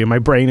warm in the studio. My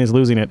brain is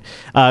losing it.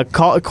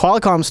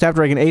 Qualcomm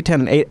Snapdragon 810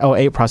 and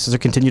 808 processor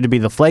continue to be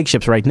the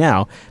flagships right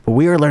now, but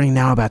we are learning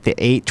now about the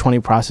 820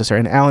 processor.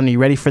 And Alan, are you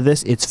ready for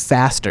this? It's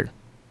faster.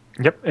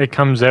 Yep, it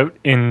comes out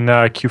in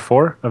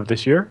Q4 of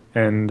this year,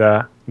 and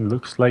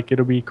looks like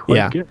it'll be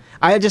quite good.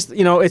 I just,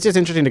 it's just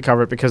interesting to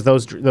cover it because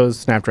those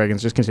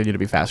Snapdragons just continue to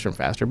be faster and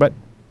faster, but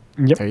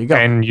there you go.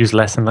 And use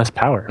less and less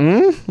power.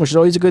 Which is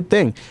always a good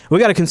thing. We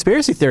got a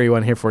conspiracy theory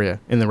one here for you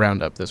in the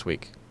roundup this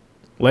week.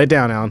 Lay it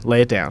down, Alan.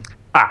 Lay it down.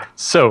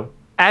 So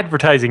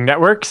advertising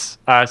networks,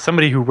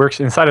 somebody who works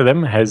inside of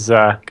them has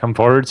come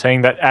forward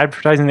saying that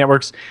advertising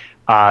networks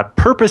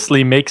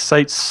purposely make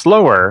sites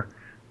slower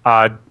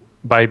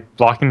by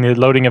blocking the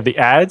loading of the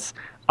ads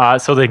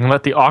so they can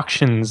let the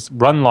auctions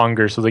run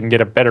longer so they can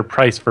get a better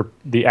price for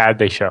the ad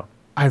they show.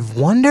 I've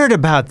wondered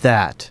about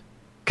that.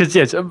 Because,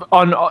 yes,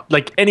 on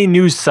like any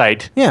news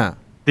site,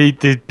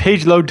 the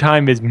page load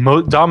time is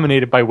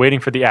dominated by waiting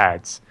for the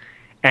ads.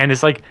 And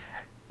it's like,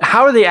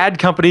 how are the ad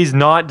companies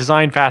not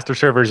design faster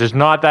servers? It's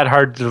not that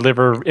hard to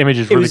deliver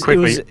images really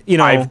quickly.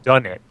 I've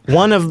done it.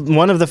 One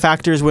of the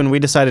factors when we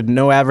decided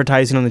no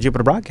advertising on the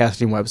Jupiter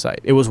Broadcasting website.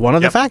 It was one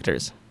of the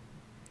factors.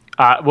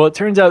 Well, it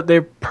turns out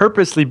they're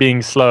purposely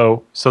being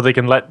slow so they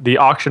can let the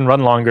auction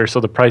run longer so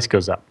the price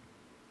goes up.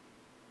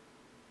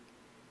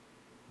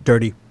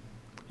 Dirty.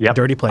 Yep.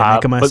 Dirty play,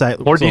 making my site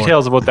more slower.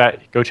 details about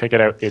that, go check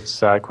it out. It's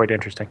quite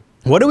interesting.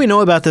 What do we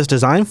know about this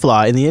design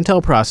flaw in the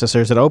Intel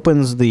processors that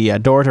opens the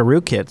door to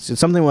rootkits?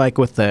 It's something like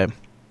with the,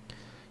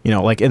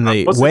 like in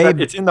the way...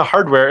 It's in the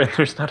hardware, and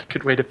there's not a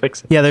good way to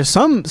fix it. Yeah, there's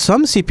some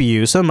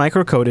CPUs, some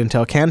microcode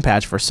Intel can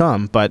patch for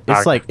some, but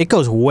it's like, it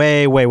goes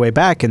way, way, way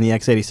back in the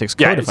x86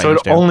 code. Yeah, so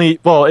it only...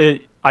 Well,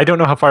 I don't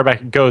know how far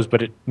back it goes,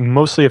 but it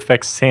mostly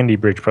affects Sandy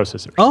Bridge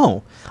processors.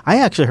 Oh, I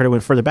actually heard it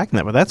went further back than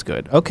that, but that's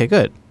good. Okay,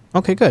 good.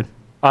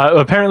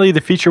 Apparently,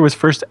 the feature was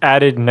first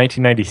added in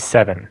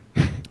 1997.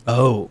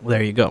 Oh,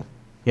 there you go.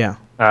 Yeah.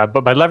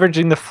 But by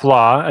leveraging the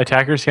flaw,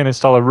 attackers can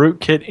install a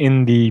rootkit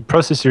in the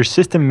processor's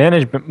system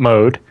management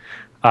mode,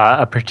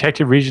 a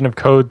protected region of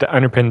code that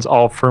underpins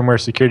all firmware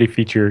security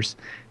features.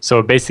 So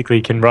it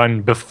basically can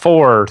run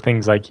before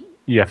things like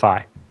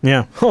EFI.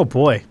 Yeah. Oh,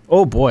 boy.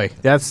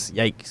 That's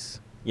yikes.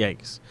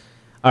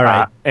 All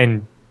right.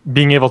 And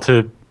being able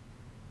to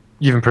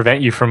even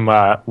prevent you from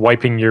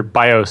wiping your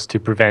BIOS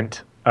to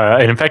prevent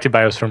an infected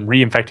BIOS from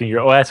reinfecting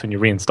your OS when you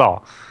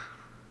reinstall.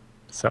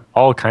 So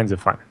all kinds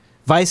of fun.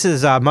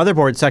 Vice's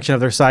motherboard section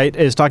of their site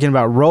is talking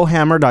about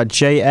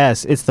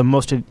rowhammer.js. It's the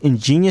most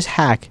ingenious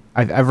hack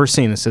I've ever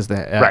seen. This is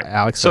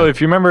Alex. So if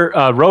you remember,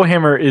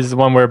 rowhammer is the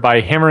one where by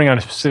hammering on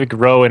a specific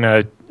row in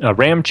a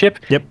RAM chip,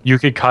 you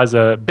could cause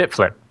a bit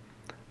flip.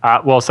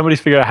 Well,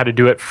 somebody's figured out how to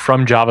do it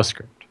from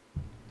JavaScript.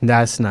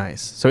 That's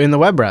nice. So in the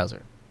web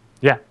browser.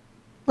 Yeah.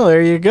 Well,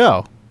 there you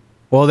go.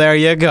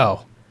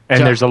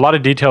 And there's a lot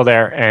of detail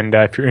there, and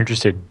if you're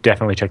interested,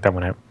 definitely check that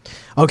one out.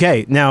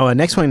 Okay, now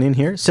next one in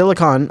here,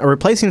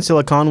 replacing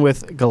silicon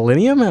with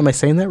gallium. Am I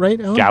saying that right,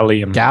 Alan?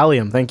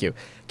 Gallium, thank you.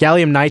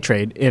 Gallium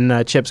nitride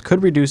in chips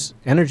could reduce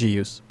energy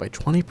use by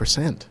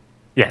 20%.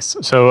 Yes,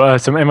 so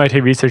some MIT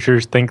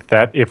researchers think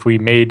that if we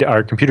made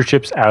our computer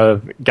chips out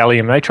of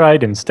gallium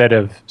nitride instead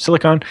of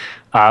silicon,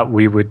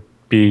 we would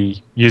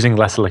be using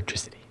less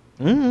electricity.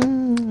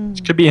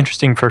 Which could be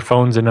interesting for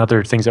phones and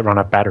other things that run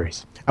off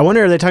batteries. I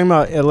wonder, are they talking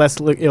about less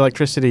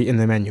electricity in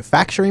the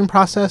manufacturing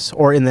process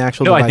or in the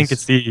actual device? No, I think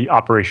it's the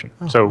operation.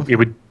 So it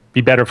would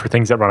be better for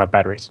things that run off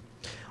batteries.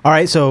 All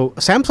right, so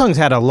Samsung's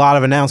had a lot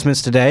of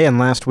announcements today and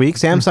last week.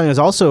 Samsung has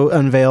also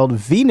unveiled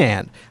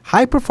VNAND,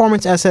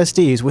 high-performance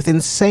SSDs with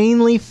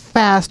insanely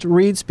fast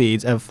read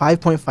speeds of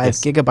 5.5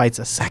 gigabytes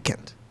a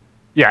second.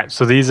 Yeah,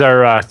 so these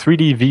are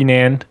 3D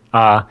VNAND,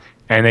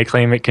 and they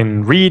claim it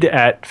can read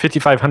at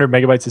 5,500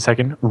 megabytes a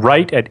second,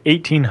 write at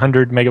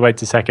 1,800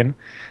 megabytes a second,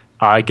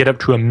 get up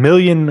to 1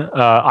 million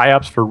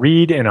IOPS for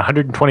read and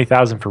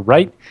 120,000 for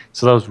write.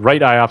 So those write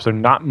IOPS are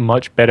not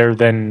much better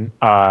than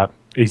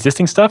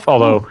existing stuff,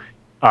 although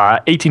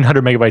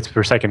 1,800 megabytes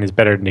per second is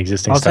better than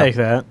existing stuff. I'll take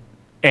that.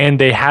 and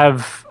they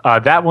have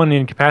that one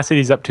in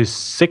capacities up to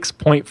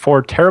 6.4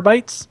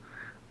 terabytes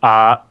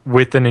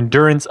with an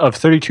endurance of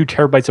 32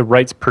 terabytes of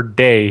writes per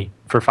day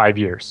for 5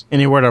 years.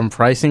 Any word on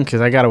pricing?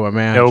 Because I got to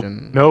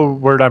imagine. No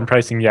word on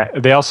pricing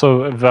yet. They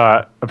also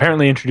have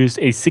apparently introduced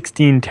a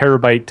 16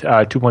 terabyte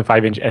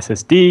 2.5 inch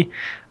SSD.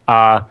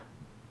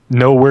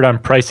 No word on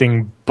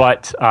pricing,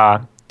 but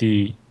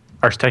the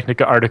Ars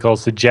Technica article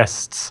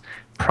suggests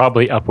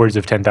probably upwards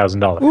of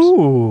 $10,000.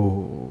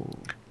 Ooh.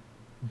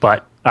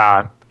 But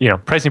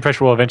pricing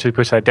pressure will eventually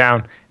push that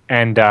down,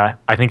 and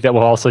I think that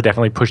will also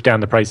definitely push down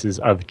the prices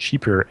of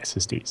cheaper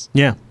SSDs.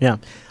 Yeah.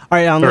 All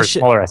right, Alan,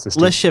 smaller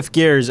SSDs. Let's shift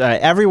gears.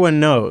 Everyone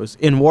knows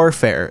in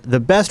warfare, the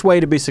best way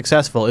to be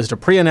successful is to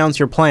pre-announce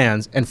your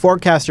plans and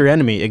forecast your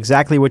enemy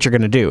exactly what you're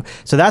going to do.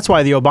 So that's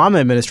why the Obama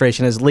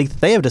administration has leaked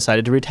that they have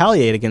decided to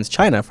retaliate against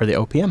China for the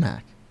OPM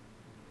hack.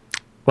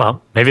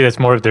 Well, maybe that's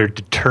more of their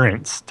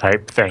deterrence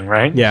type thing,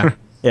 right? Yeah.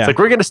 It's like,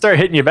 we're going to start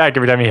hitting you back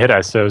every time you hit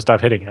us, so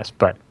stop hitting us.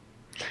 But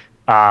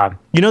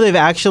they've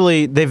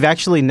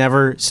actually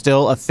never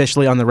still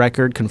officially on the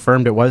record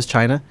confirmed it was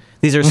China.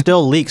 These are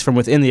still leaks from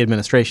within the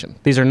administration.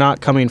 These are not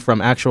coming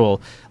from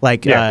actual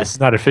this is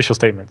not official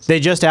statements.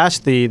 They just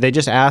asked the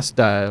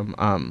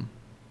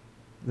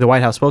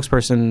White House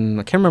spokesperson,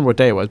 I can't remember what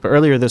day it was, but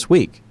earlier this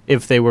week,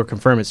 if they were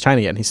confirmed it's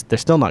China yet. And they're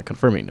still not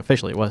confirming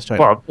officially it was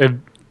China. Well,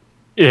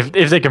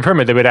 if they confirm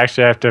it, they would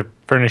actually have to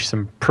furnish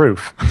some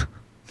proof.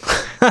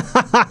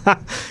 Yeah,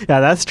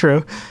 that's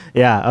true.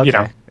 Yeah,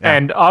 okay.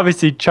 And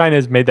obviously China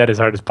has made that as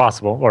hard as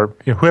possible, or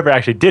whoever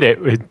actually did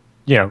it,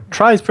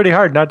 tries pretty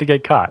hard not to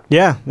get caught.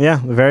 Yeah,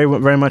 very,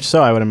 very much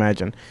so, I would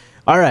imagine.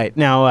 All right,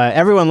 now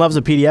everyone loves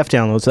a PDF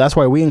download, so that's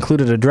why we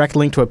included a direct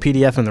link to a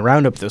PDF in the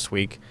roundup this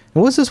week.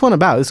 And what's this one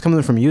about? This is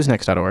coming from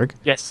usenext.org.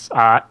 Yes,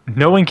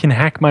 no one can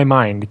hack my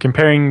mind,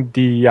 comparing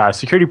the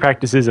security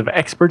practices of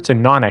experts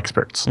and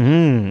non-experts.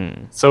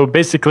 So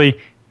basically,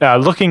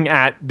 looking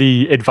at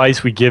the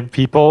advice we give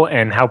people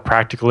and how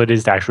practical it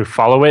is to actually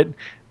follow it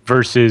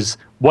versus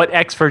what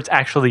experts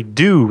actually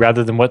do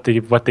rather than what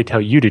they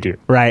tell you to do.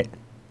 Right.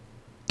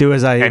 Do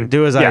as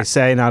I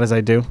say, not as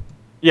I do.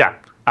 Yeah.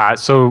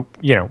 So,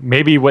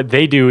 maybe what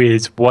they do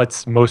is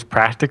what's most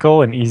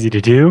practical and easy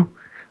to do.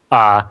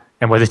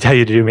 And what they tell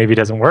you to do maybe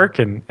doesn't work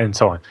and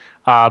so on.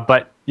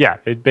 But yeah,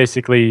 it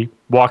basically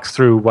walks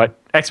through what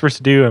experts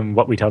do and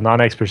what we tell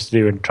non-experts to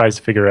do and tries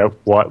to figure out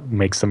what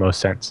makes the most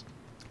sense.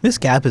 This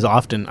gap is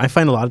often, I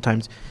find a lot of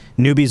times,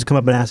 newbies come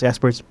up and ask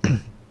experts,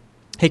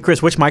 hey,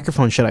 Chris, which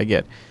microphone should I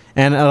get?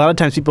 And a lot of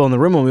times people in the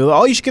room will be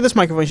like, oh, you should get this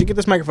microphone, you should get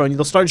this microphone.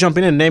 They'll start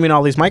jumping in and naming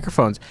all these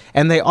microphones.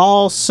 And they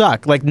all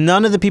suck. Like,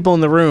 none of the people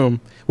in the room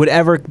would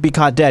ever be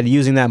caught dead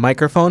using that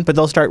microphone, but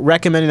they'll start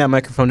recommending that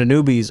microphone to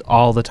newbies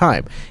all the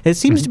time. It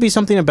seems to be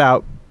something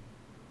about,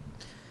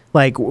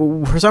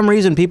 for some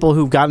reason, people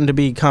who've gotten to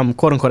become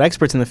quote-unquote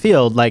experts in the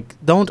field,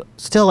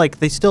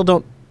 they still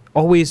don't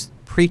always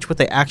preach what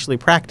they actually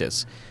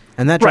practice.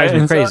 And that drives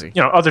me crazy.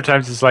 Other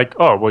times it's like,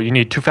 oh, well, you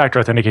need two-factor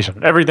authentication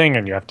on everything,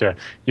 and you have to,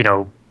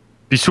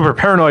 be super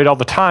paranoid all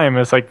the time.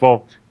 And it's like,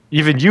 well,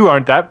 even you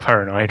aren't that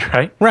paranoid,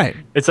 right? Right.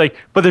 It's like,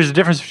 but there's a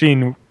difference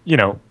between,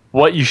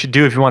 what you should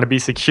do if you want to be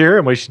secure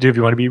and what you should do if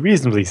you want to be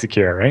reasonably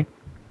secure, right?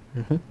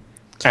 Mm-hmm.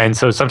 And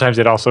so sometimes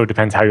it also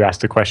depends how you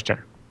ask the question.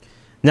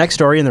 Next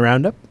story in the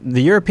roundup.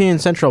 The European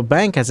Central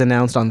Bank has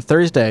announced on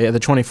Thursday, the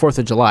 24th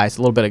of July, so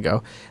a little bit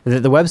ago,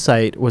 that the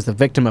website was the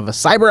victim of a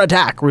cyber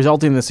attack,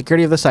 resulting in the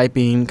security of the site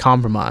being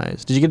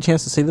compromised. Did you get a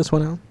chance to see this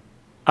one,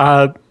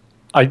 Al?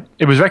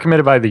 It was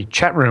recommended by the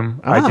chat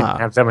room. I didn't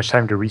have that much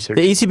time to research.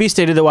 The ECB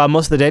stated that while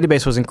most of the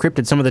database was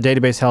encrypted, some of the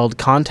database held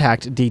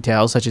contact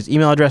details, such as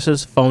email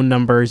addresses, phone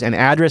numbers, and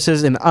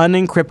addresses in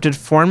unencrypted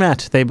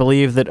format. They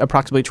believe that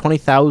approximately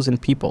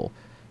 20,000 people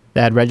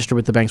that had registered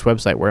with the bank's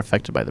website were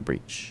affected by the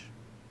breach.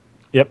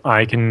 Yep,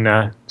 I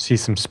can see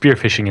some spear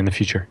phishing in the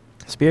future.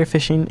 Spear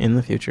phishing in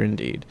the future,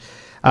 indeed.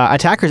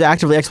 Attackers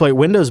actively exploit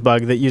Windows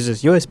bug that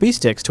uses USB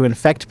sticks to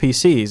infect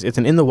PCs. It's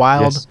an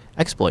in-the-wild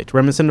exploit,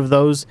 reminiscent of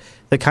those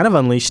that kind of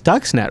unleashed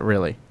TechSNAP,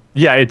 really.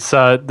 Yeah, it's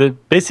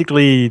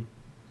basically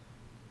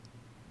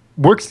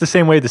works the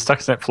same way the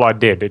Stuxnet flaw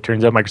did. It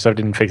turns out Microsoft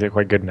didn't fix it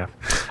quite good enough.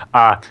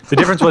 The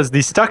difference was the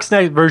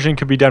Stuxnet version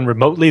could be done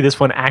remotely. This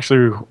one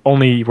actually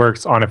only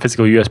works on a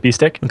physical USB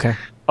stick. Okay.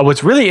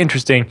 What's really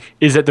interesting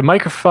is that the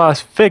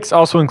Microsoft fix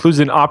also includes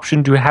an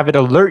option to have it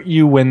alert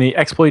you when the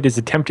exploit is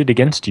attempted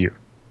against you.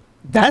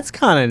 That's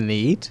kind of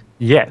neat.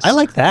 Yes. I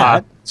like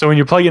that. So when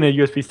you plug in a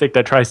USB stick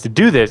that tries to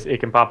do this, it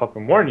can pop up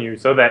and warn you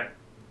so that,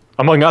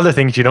 among other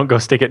things, you don't go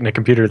stick it in a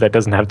computer that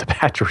doesn't have the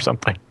patch or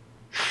something.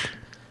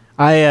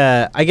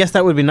 I guess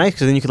that would be nice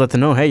because then you could let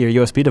them know, hey,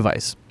 your USB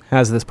device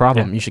has this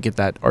problem. Yeah. You should get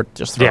that or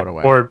just throw it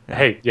away. Or,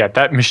 hey,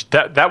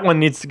 that one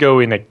needs to go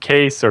in a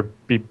case or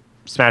be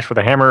smashed with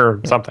a hammer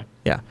or something.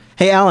 Yeah.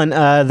 Hey, Alan,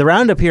 the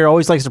Roundup here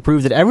always likes to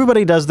prove that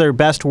everybody does their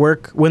best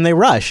work when they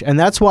rush, and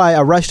that's why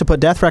a rush to put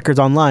death records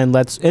online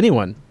lets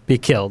anyone be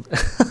killed.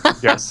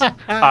 Yes.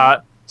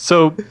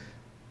 So,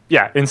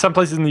 yeah, in some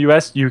places in the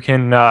U.S., you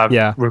can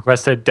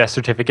request a death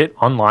certificate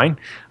online.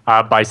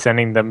 by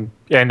sending them,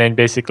 and then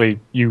basically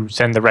you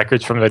send the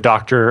records from the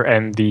doctor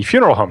and the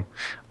funeral home.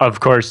 Of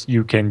course,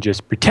 you can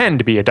just pretend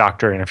to be a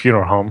doctor in a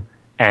funeral home,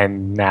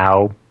 and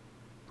now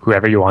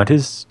whoever you want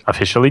is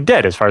officially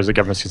dead as far as the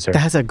government's concerned.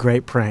 That's a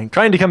great prank.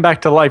 Trying to come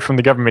back to life from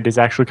the government is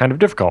actually kind of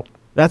difficult.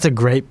 That's a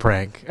great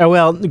prank.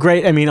 Well,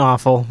 great, I mean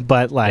awful,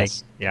 but like,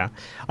 Yes. yeah.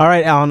 All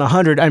right, Alan,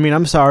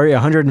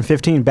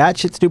 115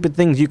 batshit stupid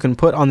things you can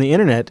put on the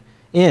internet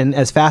in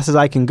as fast as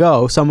I can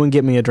go. Someone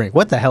get me a drink.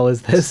 What the hell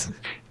is this?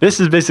 This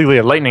is basically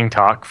a lightning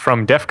talk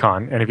from DEF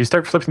CON, and if you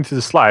start flipping through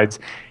the slides,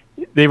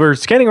 they were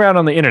scanning around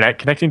on the internet,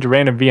 connecting to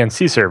random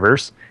VNC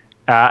servers,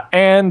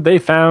 and they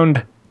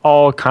found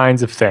all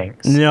kinds of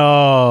things.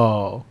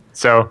 No.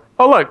 So,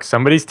 oh look,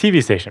 somebody's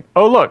TV station.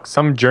 Oh look,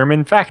 some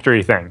German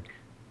factory thing.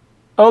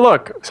 Oh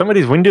look,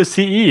 somebody's Windows CE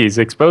is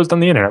exposed on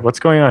the internet. What's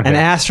going on An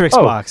here? asterisk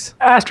Oh, box.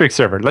 asterisk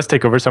server. Let's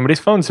take over somebody's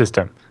phone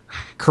system.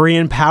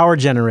 Korean power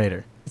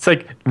generator. It's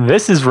like,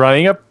 this is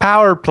running a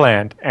power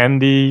plant,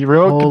 and the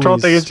remote Holy control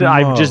thing is,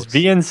 I've just smokes.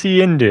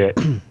 VNC into it.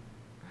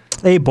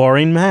 A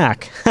boring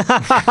Mac.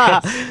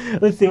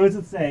 Let's see, what's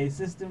it say?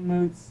 System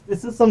moots.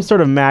 This is some sort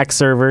of Mac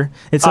server.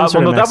 It's some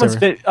sort of Mac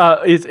server.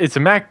 It's a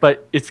Mac,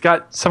 but it's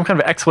got some kind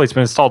of exploits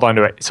been installed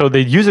onto it. So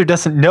the user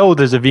doesn't know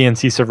there's a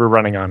VNC server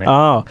running on it.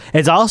 Oh,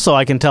 it's also,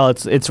 I can tell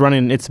it's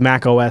running, it's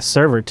Mac OS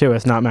server too.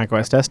 It's not Mac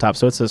OS desktop,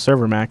 so it's a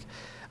server Mac.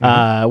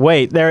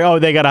 Wait, there. Oh,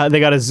 they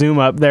got a zoom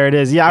up. There it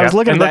is. Yeah, I was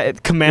looking at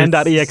that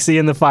command.exe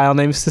in the file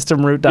name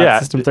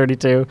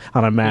systemroot.system32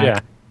 on a Mac. Yeah.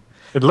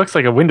 It looks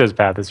like a Windows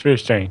path. It's very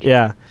strange.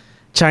 Yeah.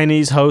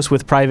 Chinese host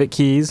with private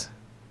keys.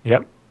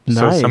 Yep.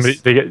 Nice. So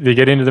they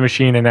get into the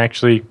machine and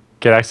actually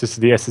get access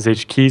to the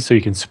SSH keys so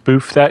you can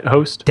spoof that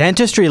host.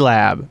 Dentistry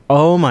lab.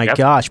 Oh my Yep.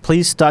 gosh.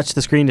 Please touch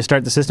the screen to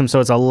start the system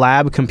so it's a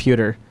lab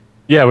computer.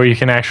 Yeah, where you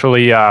can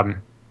actually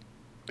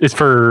it's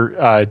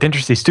for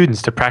dentistry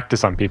students to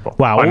practice on people.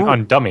 Wow.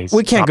 On dummies.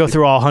 We can't not go people.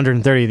 through all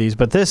 130 of these,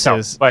 but this No,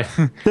 is but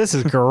this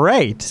is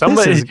great.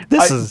 somebody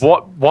this is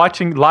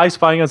watching live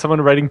spying on someone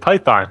writing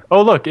Python.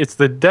 Oh look, it's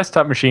the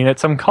desktop machine at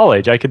some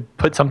college. I could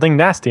put something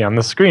nasty on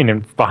the screen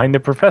and behind the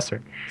professor.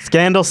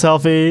 scandal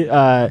selfie.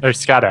 Or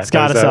SCADA.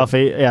 SCADA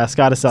selfie. Yeah,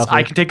 SCADA selfie.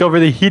 I can take over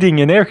the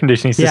heating and air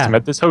conditioning system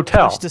at this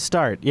hotel. Push to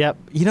start. Yep.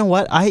 You know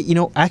what?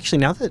 Actually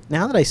now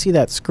that I see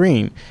that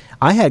screen,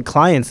 I had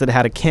clients that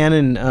had a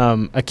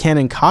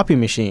Canon copy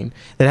machine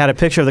that had a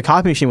picture of the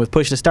copy machine with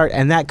push to start,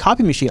 and that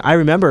copy machine, I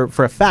remember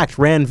for a fact,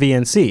 ran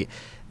VNC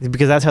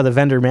because that's how the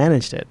vendor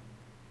managed it.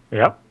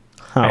 Yep.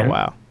 Oh, And-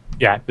 wow.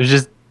 Yeah, there's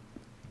just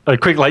a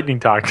quick lightning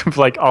talk of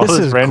like all This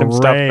this is random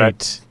stuff great.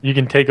 that you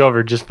can take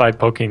over just by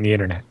poking the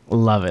internet.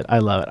 Love it. I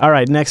love it. All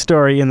right, next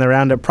story in the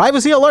roundup.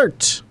 Privacy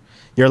alert.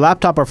 Your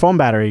laptop or phone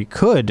battery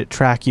could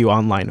track you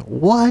online.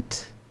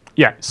 What?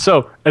 Yeah,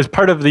 so as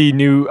part of the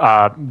new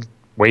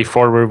way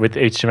forward with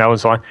HTML and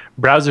so on,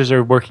 browsers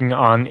are working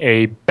on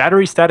a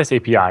battery status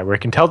API where it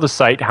can tell the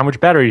site how much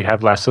battery you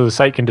have left so the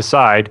site can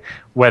decide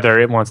whether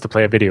it wants to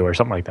play a video or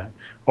something like that.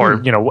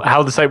 Or,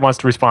 how the site wants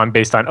to respond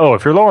based on,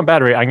 if you're low on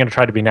battery, I'm going to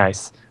try to be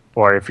nice.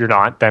 Or if you're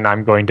not, then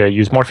I'm going to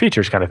use more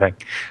features kind of thing.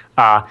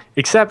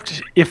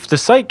 Except if the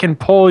site can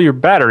pull your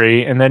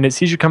battery and then it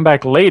sees you come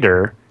back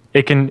later,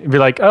 it can be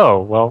like,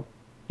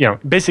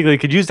 basically it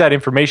could use that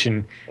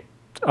information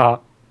of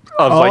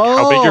like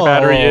how big your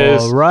battery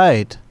is,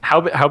 Right.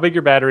 how big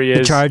your battery is,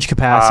 The charge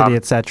capacity,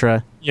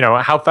 etc.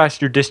 How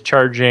fast you're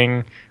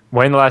discharging,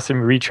 when the last time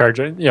you recharged,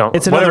 It's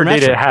whatever another data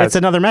metric. it has. It's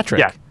another metric.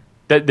 Yeah,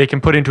 that they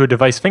can put into a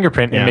device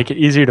fingerprint Yeah. and make it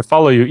easier to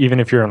follow you, even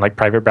if you're in like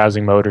private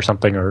browsing mode or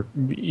something, or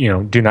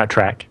do not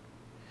track.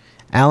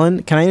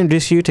 Alan, can I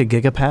introduce you to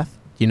GigaPath?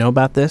 You know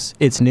about this?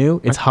 It's new.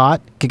 It's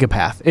hot.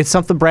 GigaPath. It's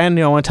something brand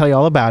new. I want to tell you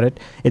all about it.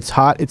 It's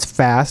hot. It's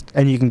fast,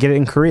 and you can get it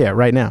in Korea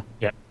right now.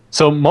 Yeah.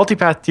 So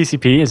multipath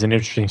TCP is an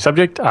interesting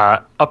subject.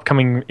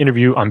 Upcoming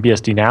interview on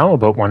BSD Now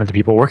about one of the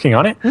people working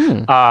on it.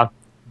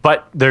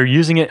 But they're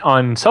using it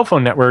on cell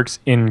phone networks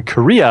in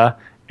Korea,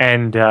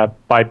 and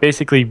by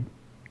basically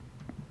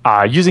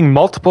using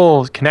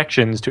multiple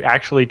connections to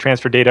actually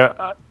transfer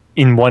data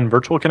in one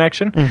virtual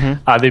connection,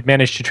 they've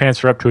managed to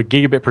transfer up to a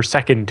gigabit per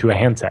second to a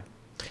handset.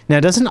 Now,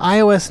 doesn't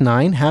iOS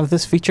 9 have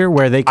this feature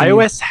where they can...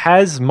 iOS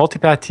has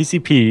multipath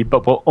TCP,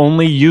 but will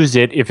only use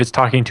it if it's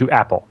talking to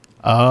Apple.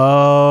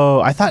 Oh,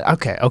 I thought...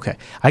 Okay.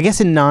 I guess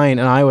in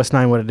iOS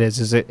 9, what it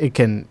is it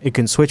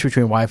can switch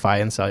between Wi-Fi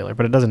and cellular,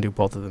 but it doesn't do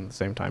both of them at the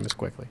same time as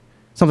quickly.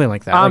 Something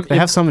like that. Like they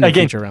have some new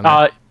feature around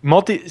that.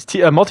 Multipath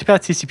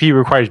TCP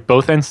requires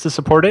both ends to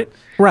support it.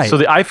 Right. So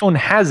the iPhone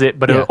has it,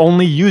 but it'll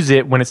only use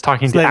it when it's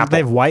talking to Apple.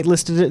 They've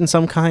whitelisted it in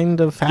some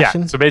kind of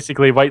fashion? Yeah, so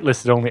basically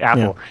whitelisted only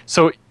Apple. Yeah.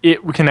 So it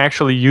can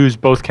actually use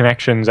both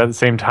connections at the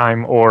same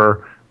time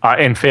or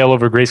and fail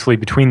over gracefully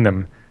between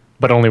them,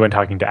 but only when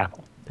talking to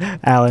Apple.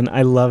 Alan,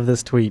 I love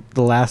this tweet.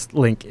 The last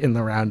link in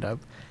the roundup.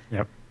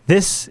 Yep.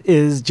 This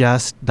is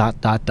just ...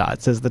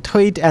 It says the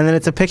tweet, and then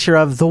it's a picture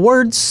of the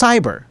word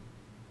cyber.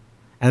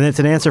 And then it's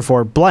an answer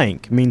for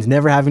blank, means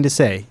never having to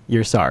say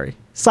you're sorry.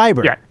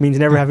 Cyber Yeah. means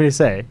never having to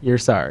say you're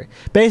sorry.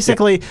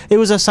 Basically, it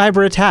was a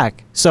cyber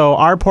attack. So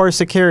our poor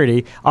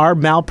security, our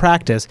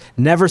malpractice,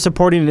 never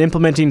supporting and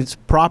implementing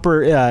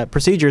proper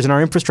procedures in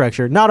our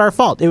infrastructure, not our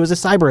fault. It was a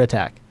cyber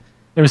attack.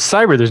 It was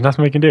cyber. There's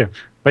nothing we can do.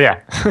 But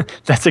yeah,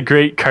 that's a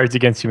great Cards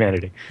Against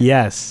Humanity.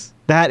 Yes.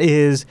 That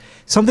is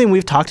something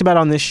we've talked about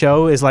on this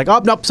show is like,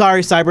 oh, nope,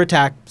 sorry, cyber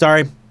attack.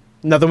 Sorry.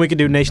 Nothing we can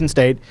do, nation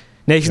state.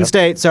 Nation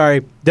state,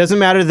 sorry. Doesn't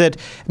matter that.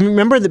 Do you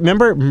remember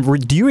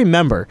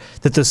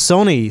that the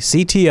Sony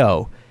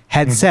CTO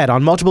had said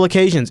on multiple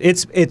occasions,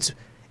 it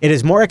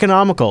is more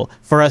economical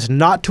for us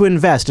not to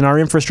invest in our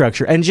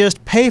infrastructure and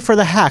just pay for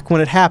the hack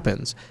when it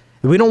happens.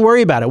 We don't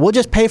worry about it. We'll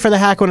just pay for the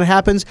hack when it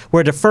happens.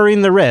 We're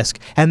deferring the risk.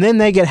 And then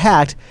they get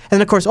hacked.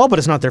 And of course, but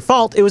it's not their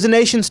fault. It was a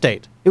nation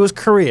state. It was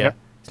Korea. Yep.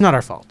 It's not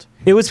our fault.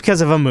 It was because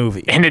of a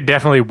movie. And it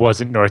definitely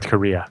wasn't North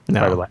Korea,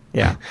 by the way.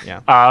 Yeah.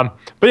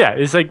 But yeah,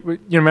 it's like,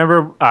 you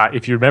remember,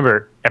 if you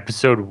remember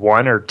episode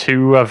 1 or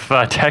 2 of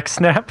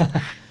TechSNAP,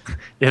 yeah,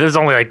 this was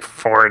only like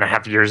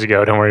 4.5 years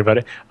ago. Don't worry about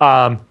it.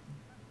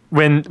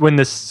 When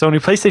the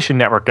Sony PlayStation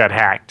Network got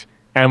hacked,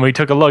 and we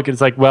took a look,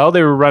 it's like, well,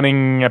 they were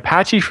running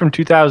Apache from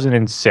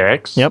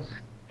 2006. Yep.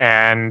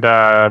 And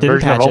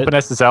version of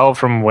OpenSSL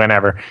from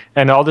whenever,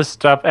 and all this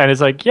stuff. And it's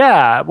like,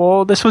 yeah,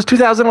 well, this was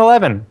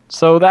 2011,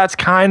 so that's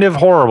kind of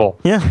horrible.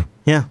 Yeah.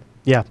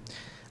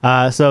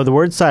 So the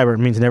word cyber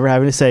means never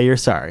having to say you're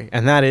sorry,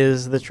 and that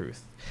is the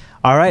truth.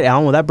 All right,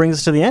 Alan, well, that brings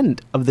us to the end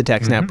of the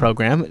TechSNAP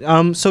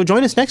program. So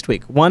join us next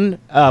week, 1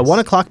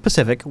 o'clock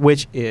Pacific,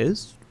 which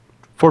is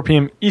 4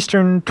 p.m.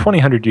 Eastern,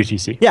 2000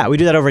 UTC. Yeah, we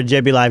do that over at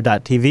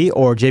jblive.tv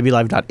or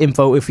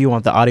jblive.info if you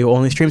want the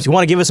audio-only streams. You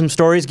want to give us some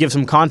stories, give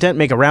some content,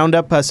 make a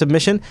roundup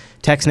submission,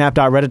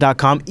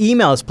 techsnap.reddit.com.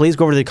 Email us, please.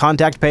 Go over to the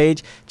contact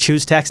page,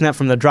 choose TechSNAP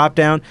from the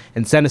drop-down,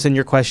 and send us in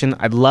your question.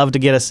 I'd love to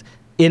get it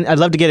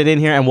in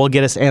here, and we'll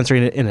get us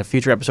answering it in a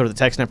future episode of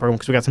the TechSNAP program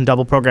because we got some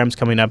double programs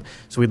coming up.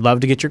 So we'd love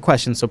to get your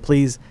questions. So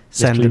please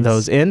send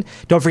those in.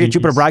 Don't forget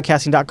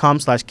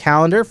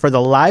jupiterbroadcasting.com/calendar for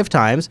the live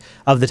times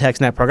of the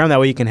TechSNAP program. That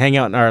way you can hang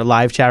out in our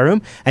live chat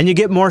room, and you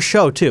get more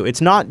show too.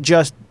 It's not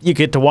just you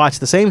get to watch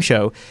the same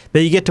show, but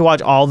you get to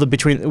watch all the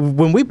between.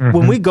 When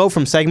we go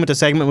from segment to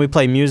segment, we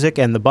play music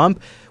and the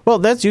bump. Well,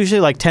 that's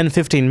usually like 10,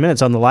 15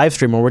 minutes on the live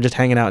stream where we're just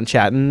hanging out and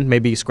chatting,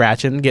 maybe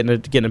scratching,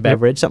 getting a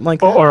beverage, something like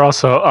that. Or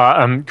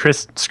also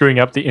Chris screwing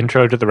up the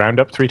intro to the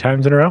roundup 3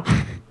 times in a row.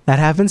 That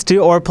happens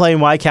too. Or playing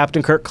Why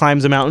Captain Kirk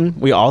Climbs a Mountain.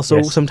 We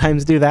also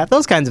sometimes do that.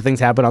 Those kinds of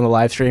things happen on the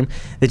live stream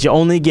that you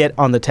only get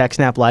on the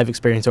TechSNAP live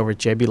experience over at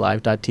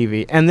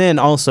jblive.tv. And then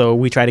also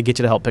we try to get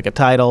you to help pick a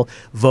title,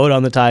 vote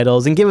on the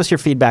titles, and give us your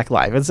feedback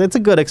live. It's a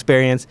good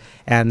experience.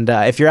 And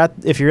if you're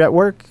at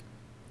work,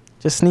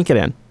 just sneak it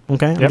in.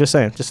 Okay, I'm just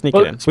saying, just sneak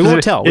it in. We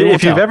won't tell.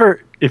 If you've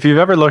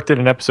ever looked at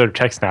an episode of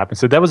TechSNAP and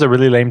said that was a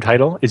really lame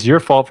title, it's your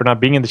fault for not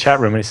being in the chat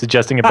room and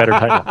suggesting a better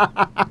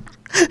title.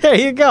 There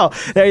you go.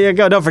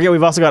 Don't forget,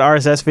 we've also got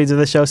RSS feeds of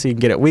the show, so you can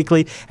get it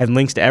weekly, and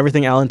links to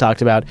everything Alan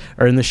talked about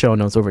are in the show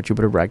notes over at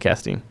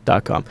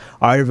jupiterbroadcasting.com.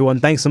 All right, everyone,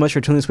 thanks so much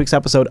for tuning in this week's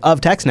episode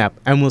of TechSNAP,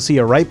 and we'll see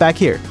you right back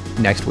here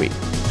next week.